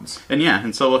 Corinthians?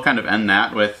 And so we'll kind of end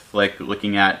that with like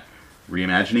looking at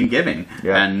reimagining giving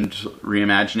and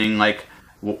reimagining like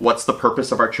what's the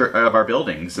purpose of our church, of our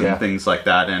buildings and things like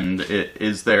that, and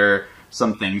is there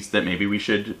some things that maybe we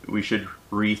should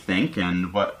rethink,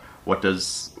 and what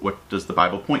does the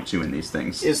Bible point to in these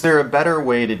things? Is there a better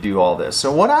way to do all this?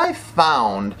 So what I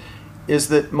found is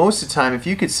that most of the time, if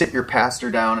you could sit your pastor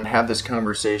down and have this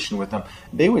conversation with them,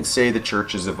 they would say the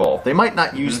church has evolved. They might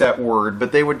not use that word,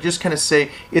 but they would just kind of say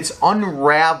it's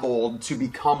unraveled to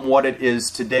become what it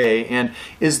is today. And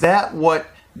is that what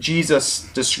Jesus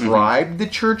described the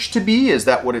church to be? Is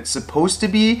that what it's supposed to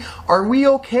be? Are we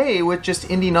okay with just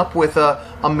ending up with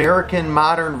a American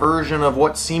modern version of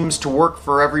what seems to work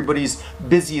for everybody's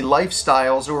busy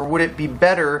lifestyles, or would it be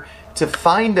better to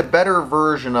find a better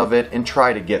version of it and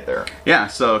try to get there? Yeah,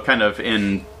 so kind of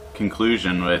in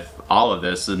conclusion with all of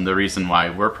this, and the reason why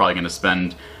we're probably going to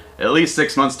spend at least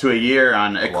 6 months to a year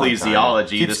on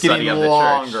ecclesiology, the study of the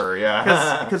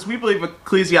church. Because we believe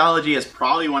ecclesiology is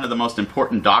probably one of the most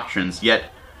important doctrines, yet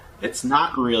it's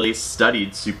not really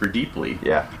studied super deeply.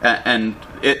 And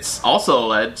it's also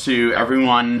led to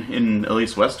everyone in at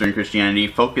least Western Christianity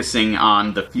focusing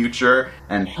on the future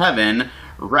and heaven,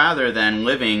 rather than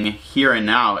living here and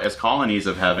now as colonies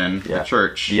of heaven, the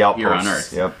church here on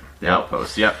earth. The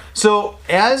outposts, So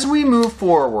as we move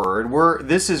forward,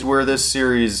 this is where this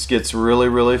series gets really,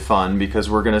 really fun, because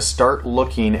we're going to start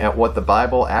looking at what the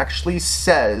Bible actually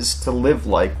says to live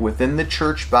like within the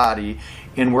church body,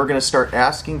 and we're going to start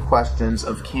asking questions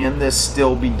of, can this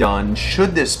still be done?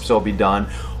 Should this still be done?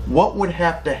 What would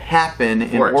have to happen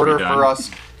in order for us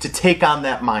to take on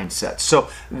that mindset? So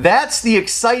that's the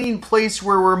exciting place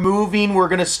where we're moving. We're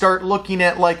going to start looking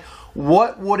at, like,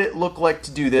 what would it look like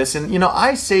to do this? And,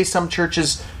 I say some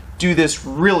churches do this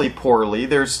really poorly.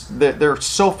 They're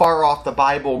so far off the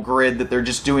Bible grid that they're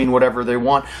just doing whatever they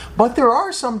want. But there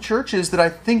are some churches that I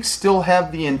think still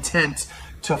have the intent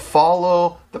to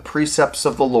follow the precepts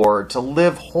of the Lord, to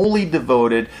live wholly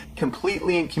devoted,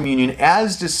 completely in communion,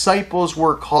 as disciples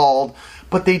were called,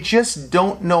 but they just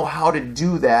don't know how to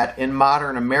do that in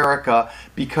modern America,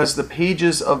 because the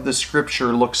pages of the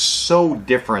Scripture look so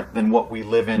different than what we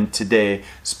live in today,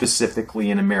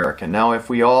 specifically in America. Now, if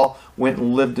we all went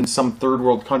and lived in some third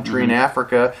world country in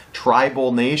Africa,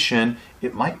 tribal nation,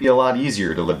 it might be a lot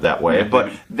easier to live that way.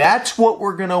 But that's what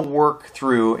we're going to work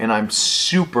through, and I'm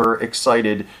super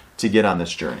excited to get on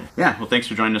this journey. Yeah, well, thanks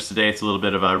for joining us today. It's a little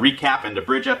bit of a recap and a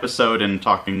bridge episode, and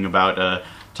talking about a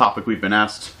topic we've been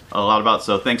asked a lot about.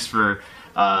 So thanks for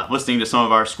listening to some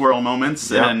of our squirrel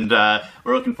moments, and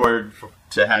we're looking forward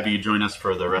to have you join us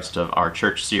for the rest of our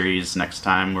church series. Next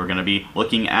time, we're going to be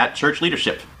looking at church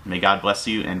leadership. May God bless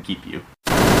you and keep you.